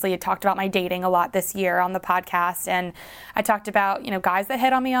obviously had talked about my dating a lot this year on the podcast, and I talked about, guys that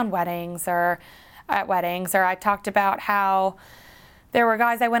hit on me on weddings or at weddings, or I talked about how there were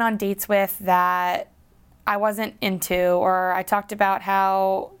guys I went on dates with that I wasn't into, or I talked about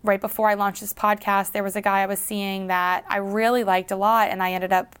how right before I launched this podcast, there was a guy I was seeing that I really liked a lot, and I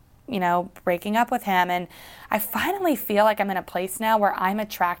ended up, breaking up with him. And I finally feel like I'm in a place now where I'm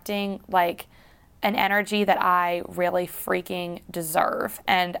attracting like an energy that I really freaking deserve.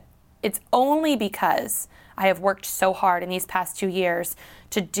 And it's only because I have worked so hard in these past 2 years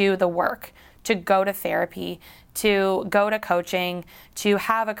to do the work, to go to therapy, to go to coaching, to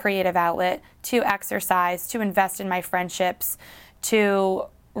have a creative outlet, to exercise, to invest in my friendships, to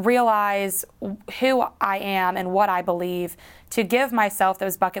realize who I am and what I believe, to give myself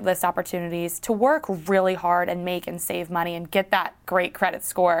those bucket list opportunities, to work really hard and make and save money and get that great credit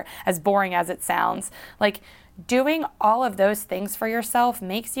score, as boring as it sounds. Like, doing all of those things for yourself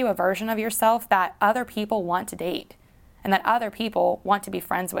makes you a version of yourself that other people want to date and that other people want to be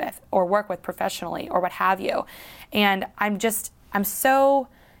friends with or work with professionally or what have you. And I'm so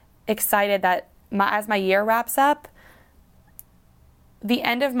excited that as my year wraps up, the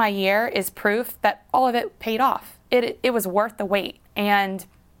end of my year is proof that all of it paid off. It was worth the wait. And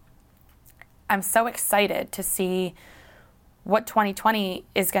I'm so excited to see what 2020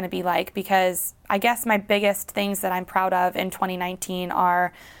 is going to be like, because I guess my biggest things that I'm proud of in 2019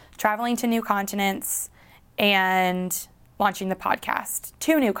 are traveling to new continents and launching the podcast.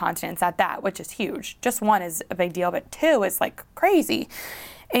 2 new continents at that, which is huge. Just 1 is a big deal, but 2 is like crazy.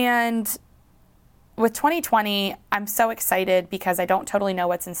 And with 2020, I'm so excited because I don't totally know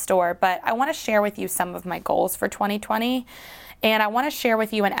what's in store, but I want to share with you some of my goals for 2020. And I want to share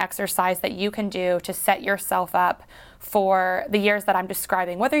with you an exercise that you can do to set yourself up for the years that I'm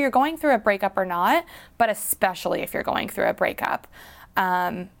describing, whether you're going through a breakup or not, but especially if you're going through a breakup.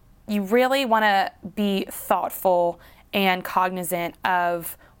 You really want to be thoughtful and cognizant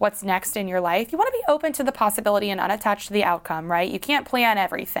of what's next in your life. You want to be open to the possibility and unattached to the outcome, right? You can't plan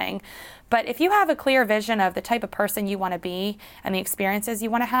everything. But if you have a clear vision of the type of person you want to be and the experiences you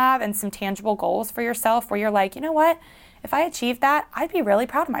want to have and some tangible goals for yourself where you're like, you know what? If I achieved that, I'd be really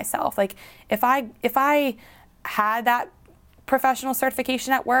proud of myself. Like if I had that professional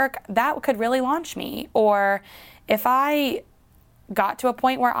certification at work, that could really launch me. Or if I got to a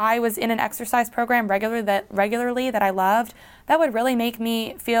point where I was in an exercise program regularly that I loved, that would really make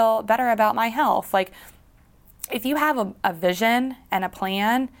me feel better about my health. Like if you have a vision and a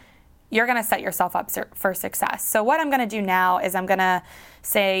plan, you're going to set yourself up for success. So what I'm going to do now is I'm going to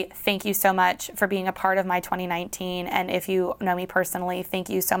say thank you so much for being a part of my 2019. And if you know me personally, thank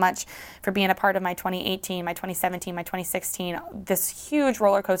you so much for being a part of my 2018, my 2017, my 2016, this huge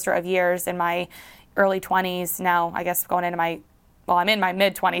roller coaster of years in my early 20s. Now, I guess going into I'm in my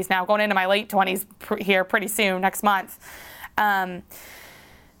mid 20s now, going into my late 20s here pretty soon, next month.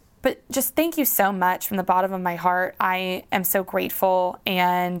 But just thank you so much from the bottom of my heart. I am so grateful.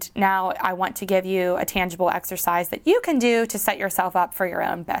 And now I want to give you a tangible exercise that you can do to set yourself up for your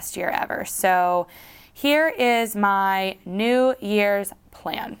own best year ever. So here is my New Year's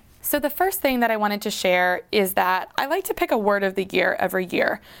plan. So the first thing that I wanted to share is that I like to pick a word of the year every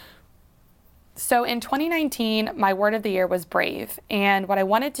year. So in 2019, my word of the year was brave. And what I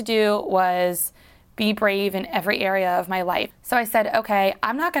wanted to do was be brave in every area of my life. So I said, okay,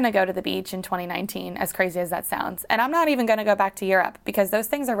 I'm not going to go to the beach in 2019, as crazy as that sounds. And I'm not even going to go back to Europe because those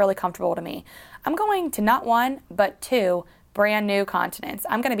things are really comfortable to me. I'm going to not 1, but 2 brand new continents.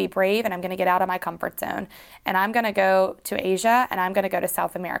 I'm going to be brave and I'm going to get out of my comfort zone. And I'm going to go to Asia and I'm going to go to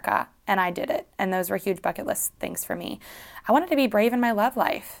South America. And I did it. And those were huge bucket list things for me. I wanted to be brave in my love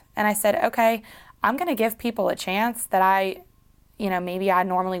life. And I said, okay, I'm going to give people a chance that maybe I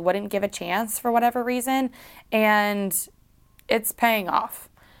normally wouldn't give a chance for whatever reason, and it's paying off.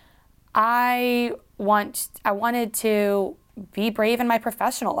 I wanted to be brave in my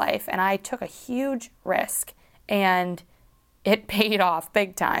professional life, and I took a huge risk, and it paid off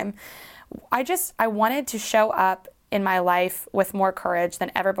big time. I wanted to show up in my life with more courage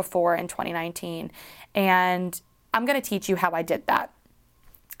than ever before in 2019, and I'm going to teach you how I did that.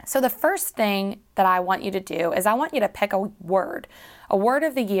 So the first thing that I want you to do is I want you to pick a word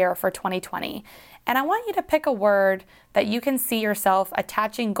of the year for 2020. And I want you to pick a word that you can see yourself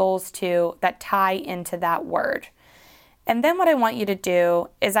attaching goals to that tie into that word. And then what I want you to do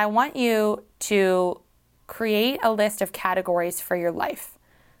is I want you to create a list of categories for your life.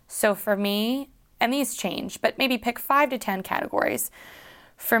 So for me, and these change, but maybe pick 5 to 10 categories.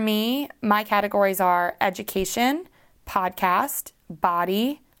 For me, my categories are education, podcast,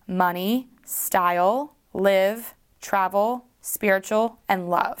 body, money, style, live, travel, spiritual, and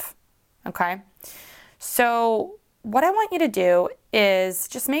love. Okay? So what I want you to do is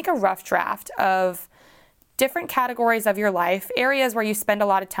just make a rough draft of different categories of your life, areas where you spend a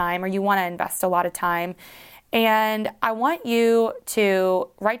lot of time or you want to invest a lot of time. And I want you to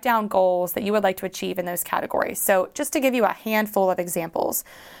write down goals that you would like to achieve in those categories. So just to give you a handful of examples.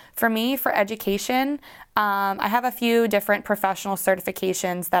 For me, for education, I have a few different professional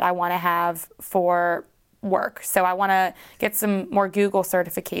certifications that I want to have for work. So I want to get some more Google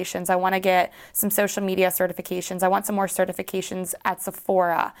certifications. I want to get some social media certifications. I want some more certifications at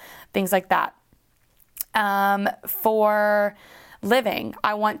Sephora, things like that. For living,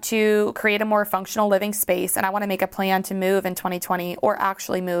 I want to create a more functional living space, and I want to make a plan to move in 2020 or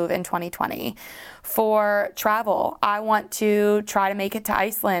actually move in 2020. For travel, I want to try to make it to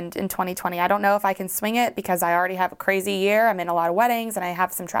Iceland in 2020. I don't know if I can swing it because I already have a crazy year. I'm in a lot of weddings and I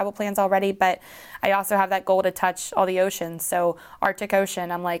have some travel plans already, but I also have that goal to touch all the oceans. So Arctic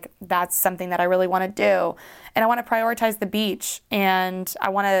Ocean, I'm like, that's something that I really want to do. And I want to prioritize the beach, and I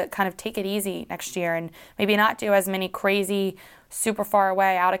want to kind of take it easy next year and maybe not do as many crazy super far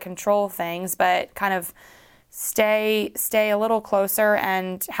away, out of control things, but kind of stay a little closer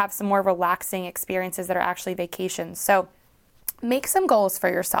and have some more relaxing experiences that are actually vacations. So make some goals for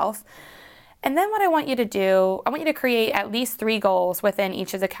yourself. And then what I want you to do, I want you to create at least 3 goals within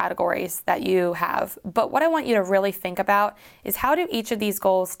each of the categories that you have. But what I want you to really think about is, how do each of these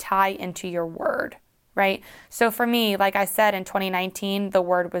goals tie into your word, right? So for me, like I said, in 2019, the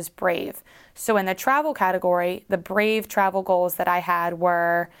word was brave. So in the travel category, the brave travel goals that I had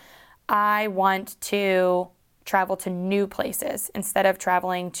were, I want to travel to new places instead of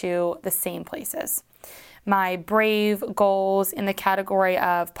traveling to the same places. My brave goals in the category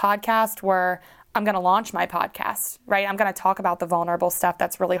of podcast were, I'm going to launch my podcast, right? I'm going to talk about the vulnerable stuff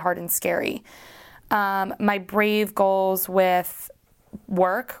that's really hard and scary. My brave goals with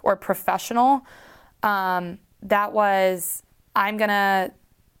work or professional, that was, I'm going to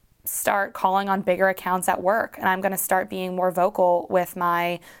start calling on bigger accounts at work, and I'm going to start being more vocal with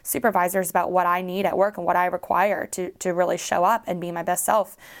my supervisors about what I need at work and what I require to really show up and be my best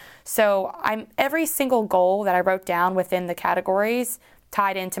self. So every single goal that I wrote down within the categories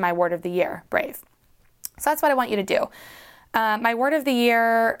tied into my word of the year, brave. So that's what I want you to do. My word of the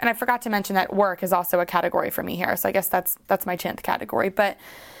year, and I forgot to mention that work is also a category for me here. So I guess that's my 10th category. But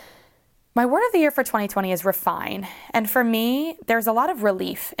my word of the year for 2020 is refine. And for me, there's a lot of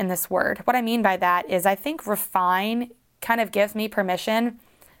relief in this word. What I mean by that is, I think refine kind of gives me permission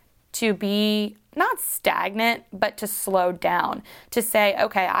to be not stagnant, but to slow down, to say,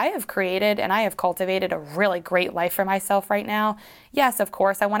 okay, I have created and I have cultivated a really great life for myself right now. Yes, of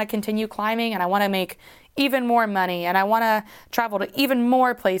course, I want to continue climbing, and I want to make even more money, and I want to travel to even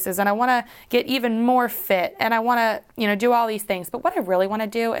more places, and I want to get even more fit, and I want to, do all these things. But what I really want to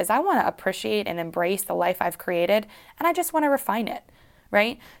do is, I want to appreciate and embrace the life I've created, and I just want to refine it,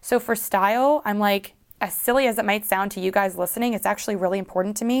 right? So for style, I'm like, as silly as it might sound to you guys listening, it's actually really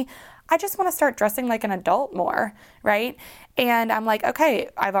important to me. I just want to start dressing like an adult more, right? And I'm like, okay,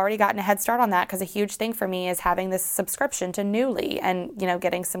 I've already gotten a head start on that, because a huge thing for me is having this subscription to Nuuly and,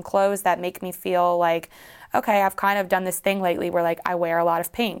 getting some clothes that make me feel like, okay, I've kind of done this thing lately where, like, I wear a lot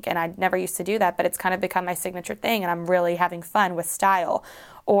of pink, and I never used to do that, but it's kind of become my signature thing, and I'm really having fun with style.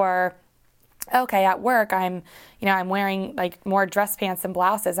 Or, okay, at work, I'm wearing like more dress pants and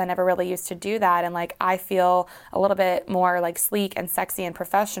blouses. I never really used to do that. And like, I feel a little bit more like sleek and sexy and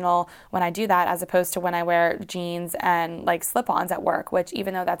professional when I do that, as opposed to when I wear jeans and like slip-ons at work, which,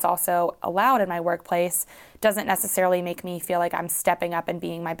 even though that's also allowed in my workplace, doesn't necessarily make me feel like I'm stepping up and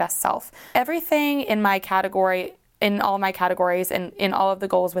being my best self. Everything in my category, in all my categories, and in all of the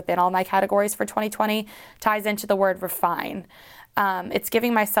goals within all my categories for 2020 ties into the word refine. It's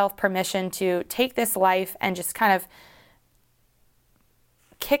giving myself permission to take this life and just kind of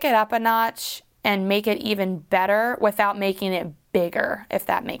kick it up a notch and make it even better without making it bigger, if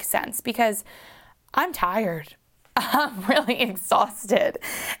that makes sense. Because I'm tired. I'm really exhausted.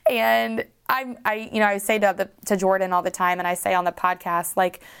 And I say to Jordan all the time, and I say on the podcast,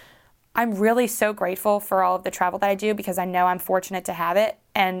 like, I'm really so grateful for all of the travel that I do, because I know I'm fortunate to have it.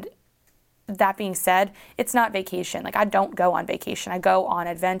 And that being said, it's not vacation. Like, I don't go on vacation. I go on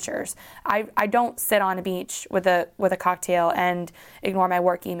adventures. I don't sit on a beach with a cocktail and ignore my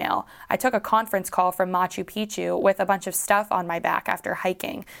work email. I took a conference call from Machu Picchu with a bunch of stuff on my back after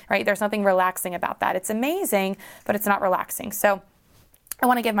hiking, right? There's nothing relaxing about that. It's amazing, but it's not relaxing. So I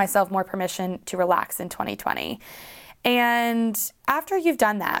want to give myself more permission to relax in 2020. And after you've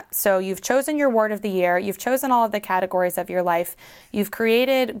done that, so you've chosen your word of the year, you've chosen all of the categories of your life, you've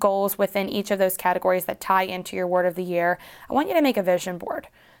created goals within each of those categories that tie into your word of the year, I want you to make a vision board.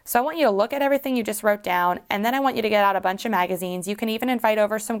 So I want you to look at everything you just wrote down, and then I want you to get out a bunch of magazines. You can even invite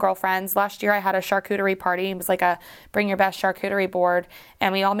over some girlfriends. Last year I had a charcuterie party. It was like a bring your best charcuterie board,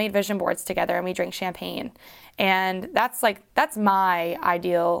 and we all made vision boards together, and we drank champagne. And that's my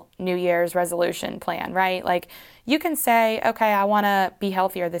ideal New Year's resolution plan, right? Like, you can say, okay, I want to be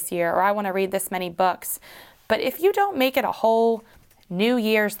healthier this year, or I want to read this many books. But if you don't make it a whole New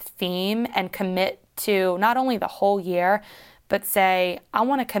Year's theme and commit to not only the whole year, but say, I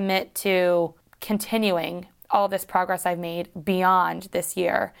want to commit to continuing all this progress I've made beyond this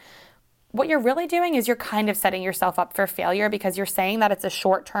year, what you're really doing is you're kind of setting yourself up for failure, because you're saying that it's a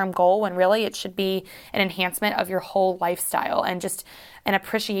short-term goal when really it should be an enhancement of your whole lifestyle and just an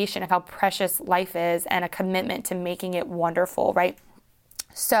appreciation of how precious life is and a commitment to making it wonderful, right?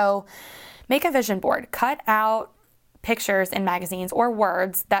 So make a vision board. Cut out pictures in magazines or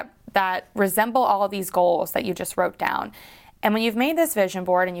words that resemble all of these goals that you just wrote down. And when you've made this vision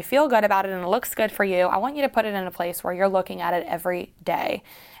board and you feel good about it and it looks good for you, I want you to put it in a place where you're looking at it every day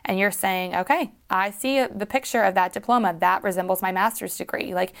and you're saying, okay, I see the picture of that diploma that resembles my master's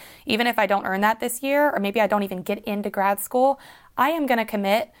degree. Like, even if I don't earn that this year, or maybe I don't even get into grad school, I am going to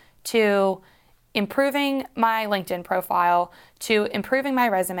commit to improving my LinkedIn profile, to improving my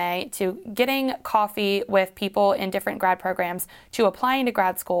resume, to getting coffee with people in different grad programs, to applying to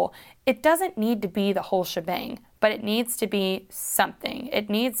grad school. It doesn't need to be the whole shebang, but it needs to be something. It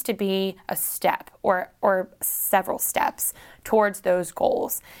needs to be a step or several steps towards those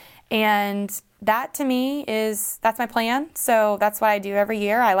goals. And that to me that's my plan. So that's what I do every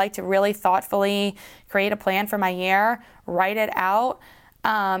year. I like to really thoughtfully create a plan for my year, write it out,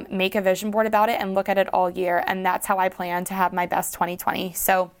 make a vision board about it, and look at it all year. And that's how I plan to have my best 2020.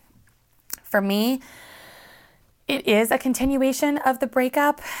 So for me, it is a continuation of the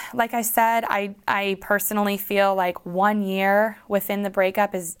breakup. Like I said, I personally feel like 1 year within the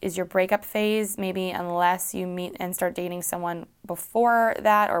breakup is your breakup phase, maybe unless you meet and start dating someone before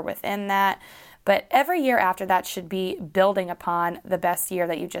that or within that. But every year after that should be building upon the best year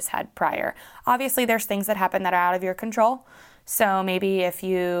that you just had prior. Obviously, there's things that happen that are out of your control. So maybe if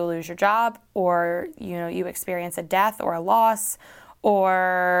you lose your job, or you experience a death or a loss,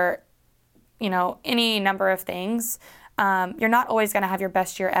 or any number of things, you're not always going to have your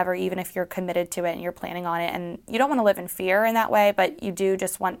best year ever, even if you're committed to it and you're planning on it. And you don't want to live in fear in that way, but you do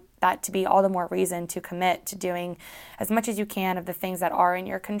just want that to be all the more reason to commit to doing as much as you can of the things that are in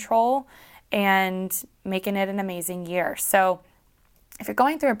your control and making it an amazing year. So if you're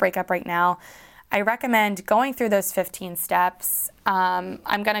going through a breakup right now, I recommend going through those 15 steps. I'm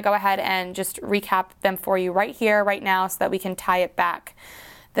going to go ahead and just recap them for you right here, right now, so that we can tie it back.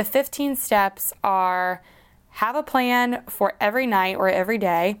 The 15 steps are: have a plan for every night or every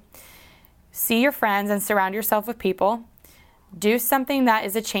day, see your friends and surround yourself with people, do something that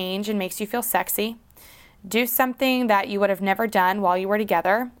is a change and makes you feel sexy, do something that you would have never done while you were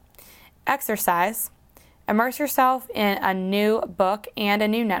together, exercise, immerse yourself in a new book and a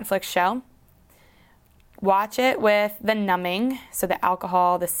new Netflix show, watch it with the numbing, so the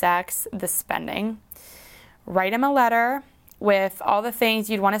alcohol, the sex, the spending, write him a letter with all the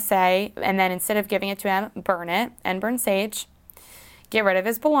things you'd want to say, and then instead of giving it to him, burn it and burn sage. Get rid of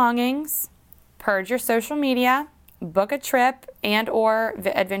his belongings, purge your social media, book a trip and or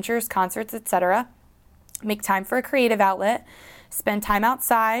adventures, concerts, etc. Make time for a creative outlet, spend time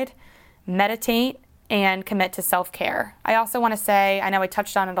outside, meditate, and commit to self-care. I also want to say, I know I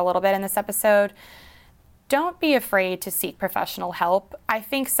touched on it a little bit in this episode, don't be afraid to seek professional help. I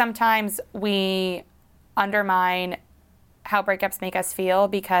think sometimes we undermine how breakups make us feel,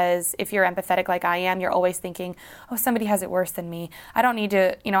 because if you're empathetic like I am, you're always thinking, oh, somebody has it worse than me. I don't need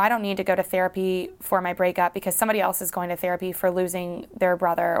to go to therapy for my breakup because somebody else is going to therapy for losing their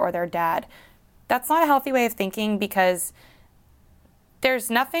brother or their dad. That's not a healthy way of thinking, because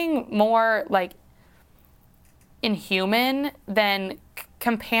there's nothing more like inhuman than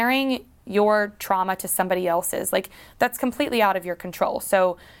comparing your trauma to somebody else's. Like, that's completely out of your control.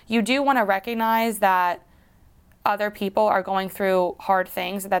 So you do want to recognize that other people are going through hard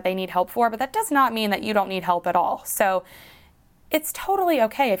things that they need help for, but that does not mean that you don't need help at all. So it's totally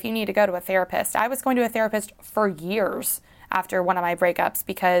okay if you need to go to a therapist. I was going to a therapist for years after one of my breakups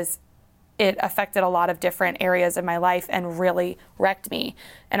because it affected a lot of different areas of my life and really wrecked me.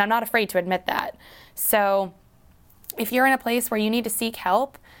 And I'm not afraid to admit that. So if you're in a place where you need to seek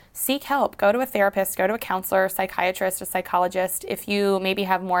help. Go to a therapist, go to a counselor, psychiatrist, a psychologist. If you maybe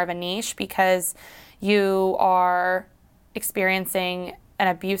have more of a niche because you are experiencing an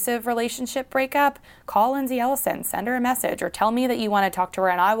abusive relationship breakup, call Lindsay Ellison, send her a message, or tell me that you want to talk to her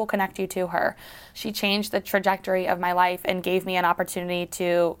and I will connect you to her. She changed the trajectory of my life and gave me an opportunity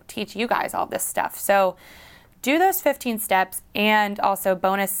to teach you guys all this stuff. So do those 15 steps, and also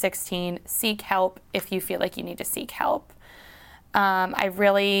bonus 16, seek help if you feel like you need to seek help. I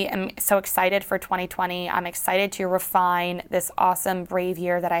really am so excited for 2020. I'm excited to refine this awesome, brave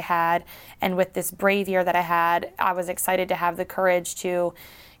year that I had. And with this brave year that I had, I was excited to have the courage to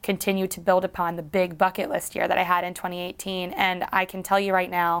continue to build upon the big bucket list year that I had in 2018. And I can tell you right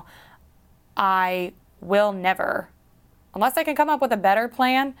now, I will never, unless I can come up with a better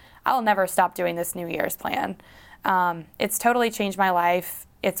plan, I'll never stop doing this New Year's plan. It's totally changed my life.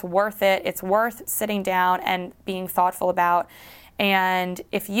 It's worth it. It's worth sitting down and being thoughtful about. And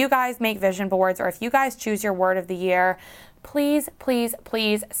if you guys make vision boards, or if you guys choose your word of the year, please, please,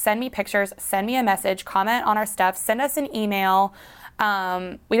 please send me pictures, send me a message, comment on our stuff, send us an email.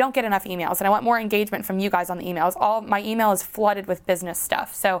 We don't get enough emails, and I want more engagement from you guys on the emails. My email is flooded with business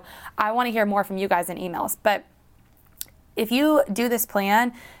stuff, so I want to hear more from you guys in emails. But if you do this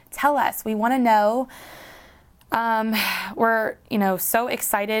plan, tell us. We want to know. We're, so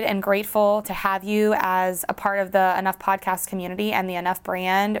excited and grateful to have you as a part of the Enough Podcast community and the Enough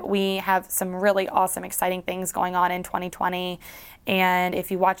brand. We have some really awesome, exciting things going on in 2020. And if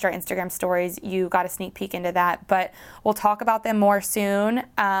you watched our Instagram stories, you got a sneak peek into that. But we'll talk about them more soon.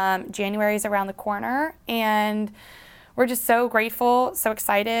 January is around the corner, and we're just so grateful, so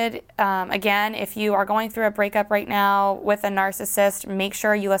excited. Again, if you are going through a breakup right now with a narcissist, make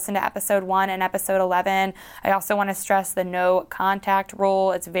sure you listen to episode 1 and episode 11. I also want to stress the no contact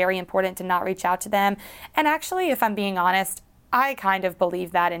rule. It's very important to not reach out to them. And actually, if I'm being honest, I kind of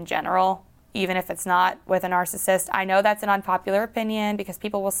believe that in general, even if it's not with a narcissist. I know that's an unpopular opinion because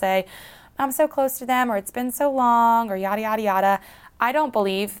people will say, I'm so close to them, or it's been so long, or yada, yada, yada. I don't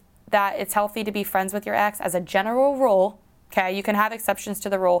believe that it's healthy to be friends with your ex as a general rule. Okay, you can have exceptions to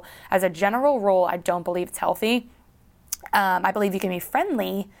the rule. As a general rule, I don't believe it's healthy. I believe you can be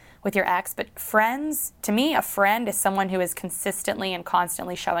friendly with your ex, but friends, to me, a friend is someone who is consistently and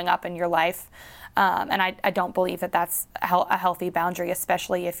constantly showing up in your life. And I don't believe that that's a healthy boundary,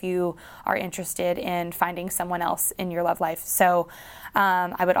 especially if you are interested in finding someone else in your love life. So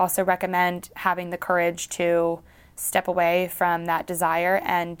I would also recommend having the courage to step away from that desire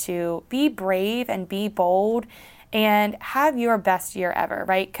and to be brave and be bold and have your best year ever,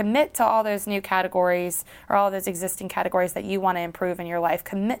 right? Commit to all those new categories or all those existing categories that you want to improve in your life.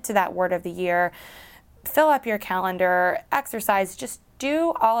 Commit to that word of the year. Fill up your calendar, exercise, just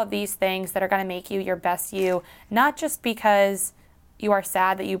do all of these things that are going to make you your best you, not just because you are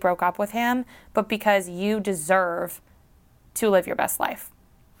sad that you broke up with him, but because you deserve to live your best life.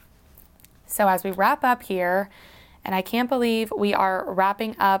 So as we wrap up here, and I can't believe we are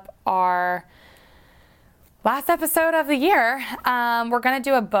wrapping up our last episode of the year. We're going to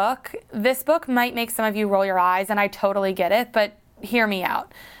do a book. This book might make some of you roll your eyes, and I totally get it, but hear me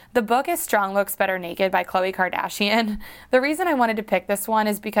out. The book is Strong Looks Better Naked by Khloe Kardashian. The reason I wanted to pick this one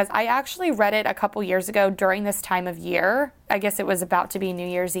is because I actually read it a couple years ago during this time of year. I guess it was about to be New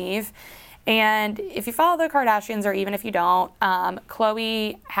Year's Eve. And if you follow the Kardashians, or even if you don't,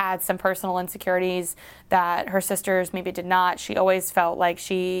 Khloe had some personal insecurities that her sisters maybe did not. She always felt like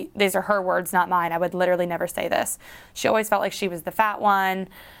these are her words, not mine. I would literally never say this. She always felt like she was the fat one.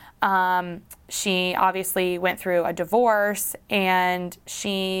 She obviously went through a divorce, and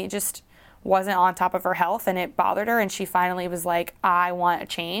she just wasn't on top of her health, and it bothered her. And she finally was like, I want a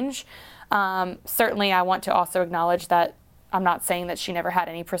change. Certainly, I want to also acknowledge that I'm not saying that she never had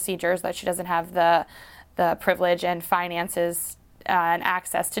any procedures, that she doesn't have the privilege and finances and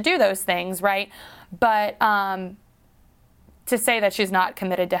access to do those things, right? But to say that she's not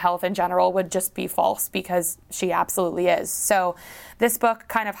committed to health in general would just be false, because she absolutely is. So this book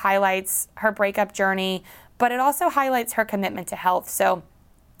kind of highlights her breakup journey, but it also highlights her commitment to health. So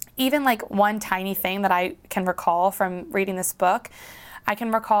even like one tiny thing that I can recall from reading this book, I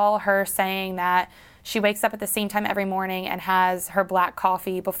can recall her saying that she wakes up at the same time every morning and has her black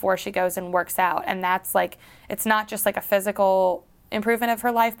coffee before she goes and works out. And that's like, it's not just like a physical improvement of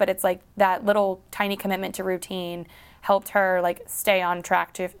her life, but it's like that little tiny commitment to routine helped her like stay on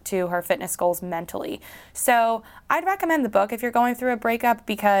track to her fitness goals mentally. So I'd recommend the book if you're going through a breakup,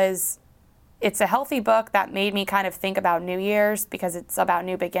 because it's a healthy book that made me kind of think about New Year's, because it's about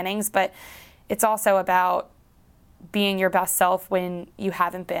new beginnings, but it's also about being your best self when you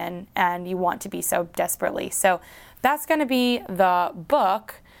haven't been and you want to be so desperately. So that's going to be the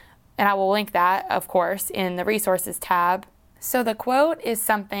book, and I will link that, of course, in the resources tab. So the quote is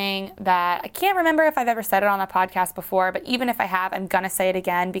something that I can't remember if I've ever said it on the podcast before, but even if I have, I'm going to say it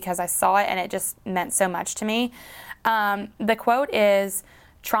again because I saw it and it just meant so much to me. The quote is,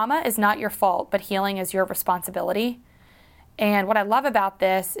 "Trauma is not your fault, but healing is your responsibility." And what I love about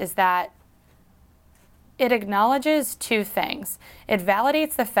this is that it acknowledges two things. It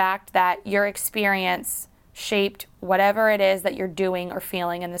validates the fact that your experience shaped whatever it is that you're doing or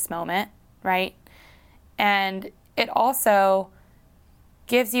feeling in this moment, right? And it also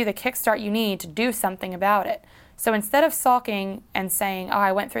gives you the kickstart you need to do something about it. So instead of sulking and saying, oh,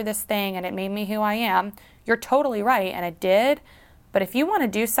 I went through this thing and it made me who I am, you're totally right, and it did. But if you want to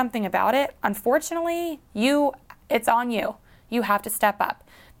do something about it, unfortunately, it's on you. You have to step up.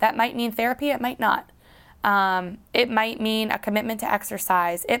 That might mean therapy, it might not. It might mean a commitment to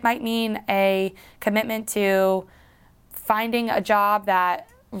exercise. It might mean a commitment to finding a job that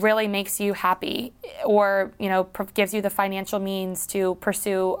really makes you happy, or, gives you the financial means to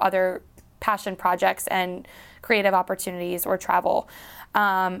pursue other passion projects and creative opportunities or travel.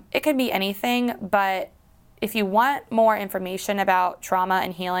 It could be anything, but if you want more information about trauma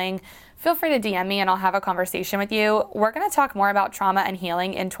and healing, feel free to DM me and I'll have a conversation with you. We're going to talk more about trauma and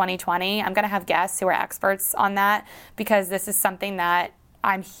healing in 2020. I'm going to have guests who are experts on that because this is something that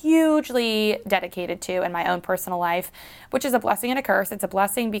I'm hugely dedicated to in my own personal life, which is a blessing and a curse. It's a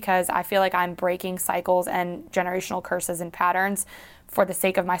blessing because I feel like I'm breaking cycles and generational curses and patterns for the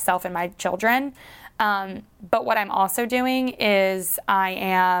sake of myself and my children. But what I'm also doing is I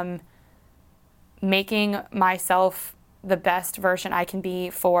am making myself the best version I can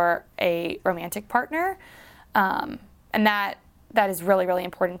be for a romantic partner. And that is really, really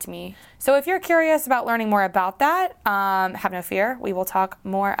important to me. So if you're curious about learning more about that, have no fear. We will talk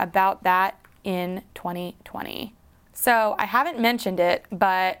more about that in 2020. So I haven't mentioned it,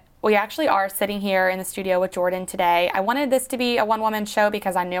 but we actually are sitting here in the studio with Jordan today. I wanted this to be a one-woman show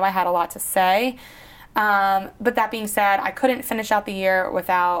because I knew I had a lot to say. But that being said, I couldn't finish out the year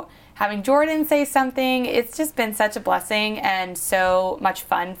without having Jordan say something. It's just been such a blessing and so much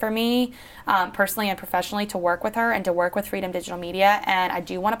fun for me, personally and professionally, to work with her and to work with Freedom Digital Media. And I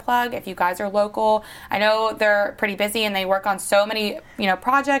do want to plug, if you guys are local, I know they're pretty busy and they work on so many,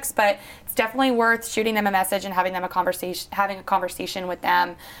 projects, but it's definitely worth shooting them a message and having a conversation with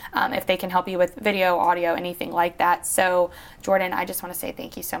them, if they can help you with video, audio, anything like that. So Jordan, I just want to say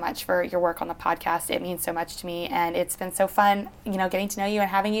thank you so much for your work on the podcast. It means so much to me, and it's been so fun, getting to know you and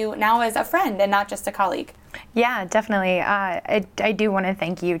having you now as a friend and not just a colleague. Yeah, definitely. I do want to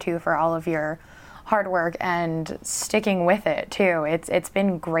thank you too for all of your hard work and sticking with it too. It's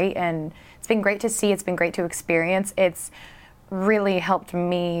been great, and it's been great to see. It's been great to experience. It's really helped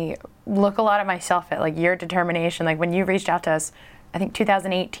me look a lot at myself at your determination. Like when you reached out to us, I think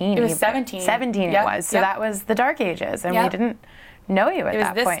 2018. It was 17. 17 Yep. It was. So that was the dark ages, and Yep. we didn't know you at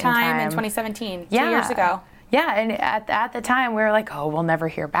that point in time. It was this time in 2017, 2 years ago. Yeah, and at the time we were like, oh, we'll never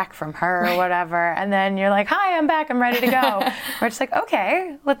hear back from her or whatever. And then you're like, hi, I'm back, I'm ready to go. We're just like,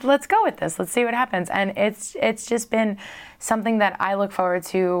 okay, let's go with this. Let's see what happens. And it's just been something that I look forward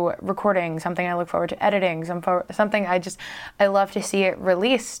to recording, something I look forward to editing, something I love to see it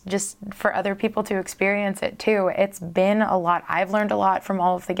released just for other people to experience it too. It's been a lot. I've learned a lot from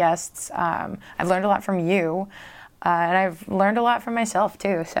all of the guests. I've learned a lot from you. And I've learned a lot from myself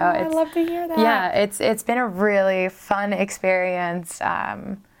too. So I love to hear that. Yeah, it's been a really fun experience.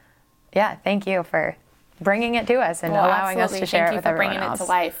 Thank you for bringing it to us and allowing us to share it with everyone else. Thank you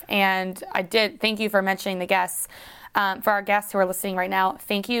for bringing it to life. And I did thank you for mentioning the guests. For our guests who are listening right now,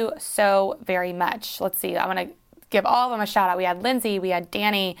 thank you so very much. Let's see. I'm going to give all of them a shout out. We had Lindsay, we had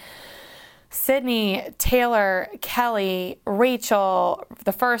Danny, Sydney, Taylor, Kelly, Rachel,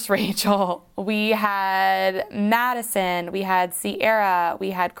 the first Rachel. We had Madison, we had Sierra, we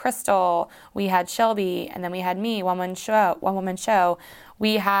had Crystal, we had Shelby, and then we had me, one woman show.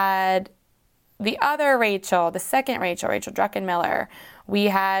 We had the other Rachel, the second Rachel Druckenmiller. We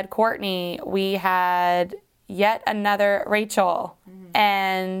had Courtney. We had yet another Rachel. Mm-hmm.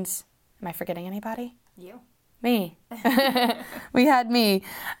 And am I forgetting anybody? You. Me. We had me.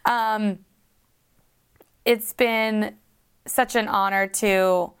 It's been such an honor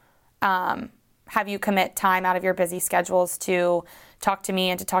to have you commit time out of your busy schedules to talk to me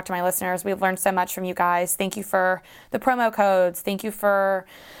and to talk to my listeners. We've learned so much from you guys. Thank you for the promo codes. Thank you for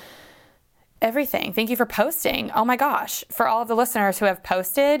everything. Thank you for posting. Oh my gosh. For all of the listeners who have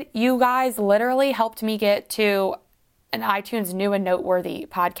posted, you guys literally helped me get to an iTunes new and noteworthy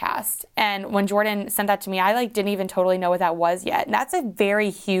podcast. And when Jordan sent that to me, I didn't even totally know what that was yet. And that's a very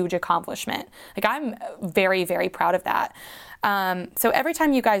huge accomplishment. I'm very, very proud of that. So every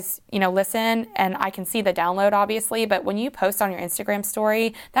time you guys, listen, and I can see the download obviously, but when you post on your Instagram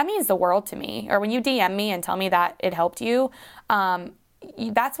story, that means the world to me. Or when you DM me and tell me that it helped you,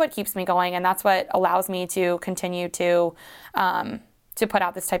 that's what keeps me going. And that's what allows me to continue to put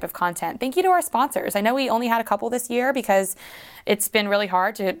out this type of content. Thank you to our sponsors. I know we only had a couple this year because it's been really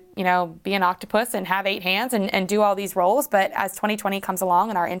hard to, be an octopus and have 8 hands and do all these roles. But as 2020 comes along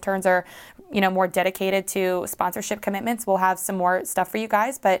and our interns are, more dedicated to sponsorship commitments, we'll have some more stuff for you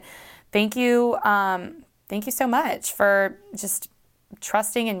guys. But thank you. Thank you so much for just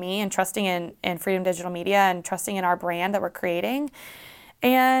trusting in me and trusting in Freedom Digital Media and trusting in our brand that we're creating.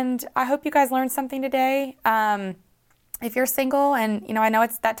 And I hope you guys learned something today. If you're single and, I know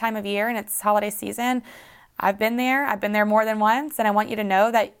it's that time of year and it's holiday season, I've been there more than once, and I want you to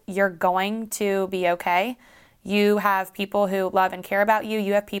know that you're going to be okay. You have people who love and care about you.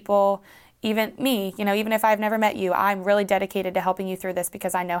 You have people, even me, even if I've never met you, I'm really dedicated to helping you through this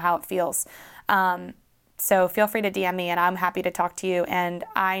because I know how it feels. So feel free to DM me and I'm happy to talk to you. And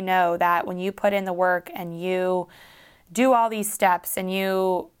I know that when you put in the work and you do all these steps and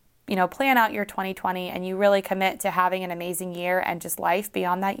you plan out your 2020 and you really commit to having an amazing year and just life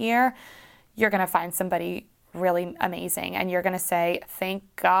beyond that year, you're going to find somebody really amazing. And you're going to say, thank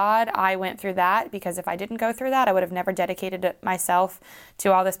God I went through that, because if I didn't go through that, I would have never dedicated myself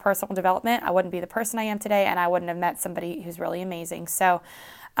to all this personal development. I wouldn't be the person I am today, and I wouldn't have met somebody who's really amazing. So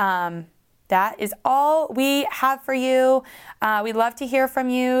that is all we have for you. We'd love to hear from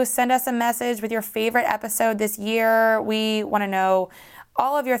you. Send us a message with your favorite episode this year. We want to know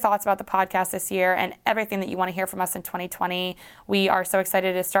all of your thoughts about the podcast this year and everything that you want to hear from us in 2020. We are so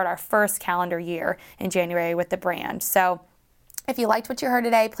excited to start our first calendar year in January with the brand. So if you liked what you heard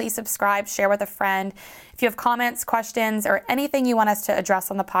today, please subscribe, share with a friend. If you have comments, questions, or anything you want us to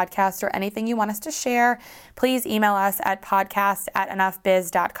address on the podcast or anything you want us to share, please email us at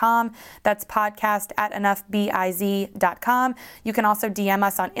podcast@enoughbiz.com. That's podcast@enoughbiz.com. You can also DM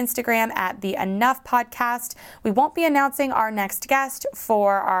us on Instagram at the Enough Podcast. We won't be announcing our next guest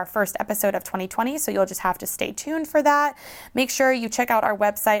for our first episode of 2020, so you'll just have to stay tuned for that. Make sure you check out our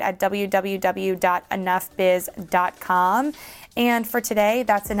website at www.enoughbiz.com. And for today,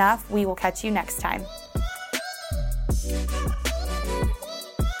 that's enough. We will catch you next time.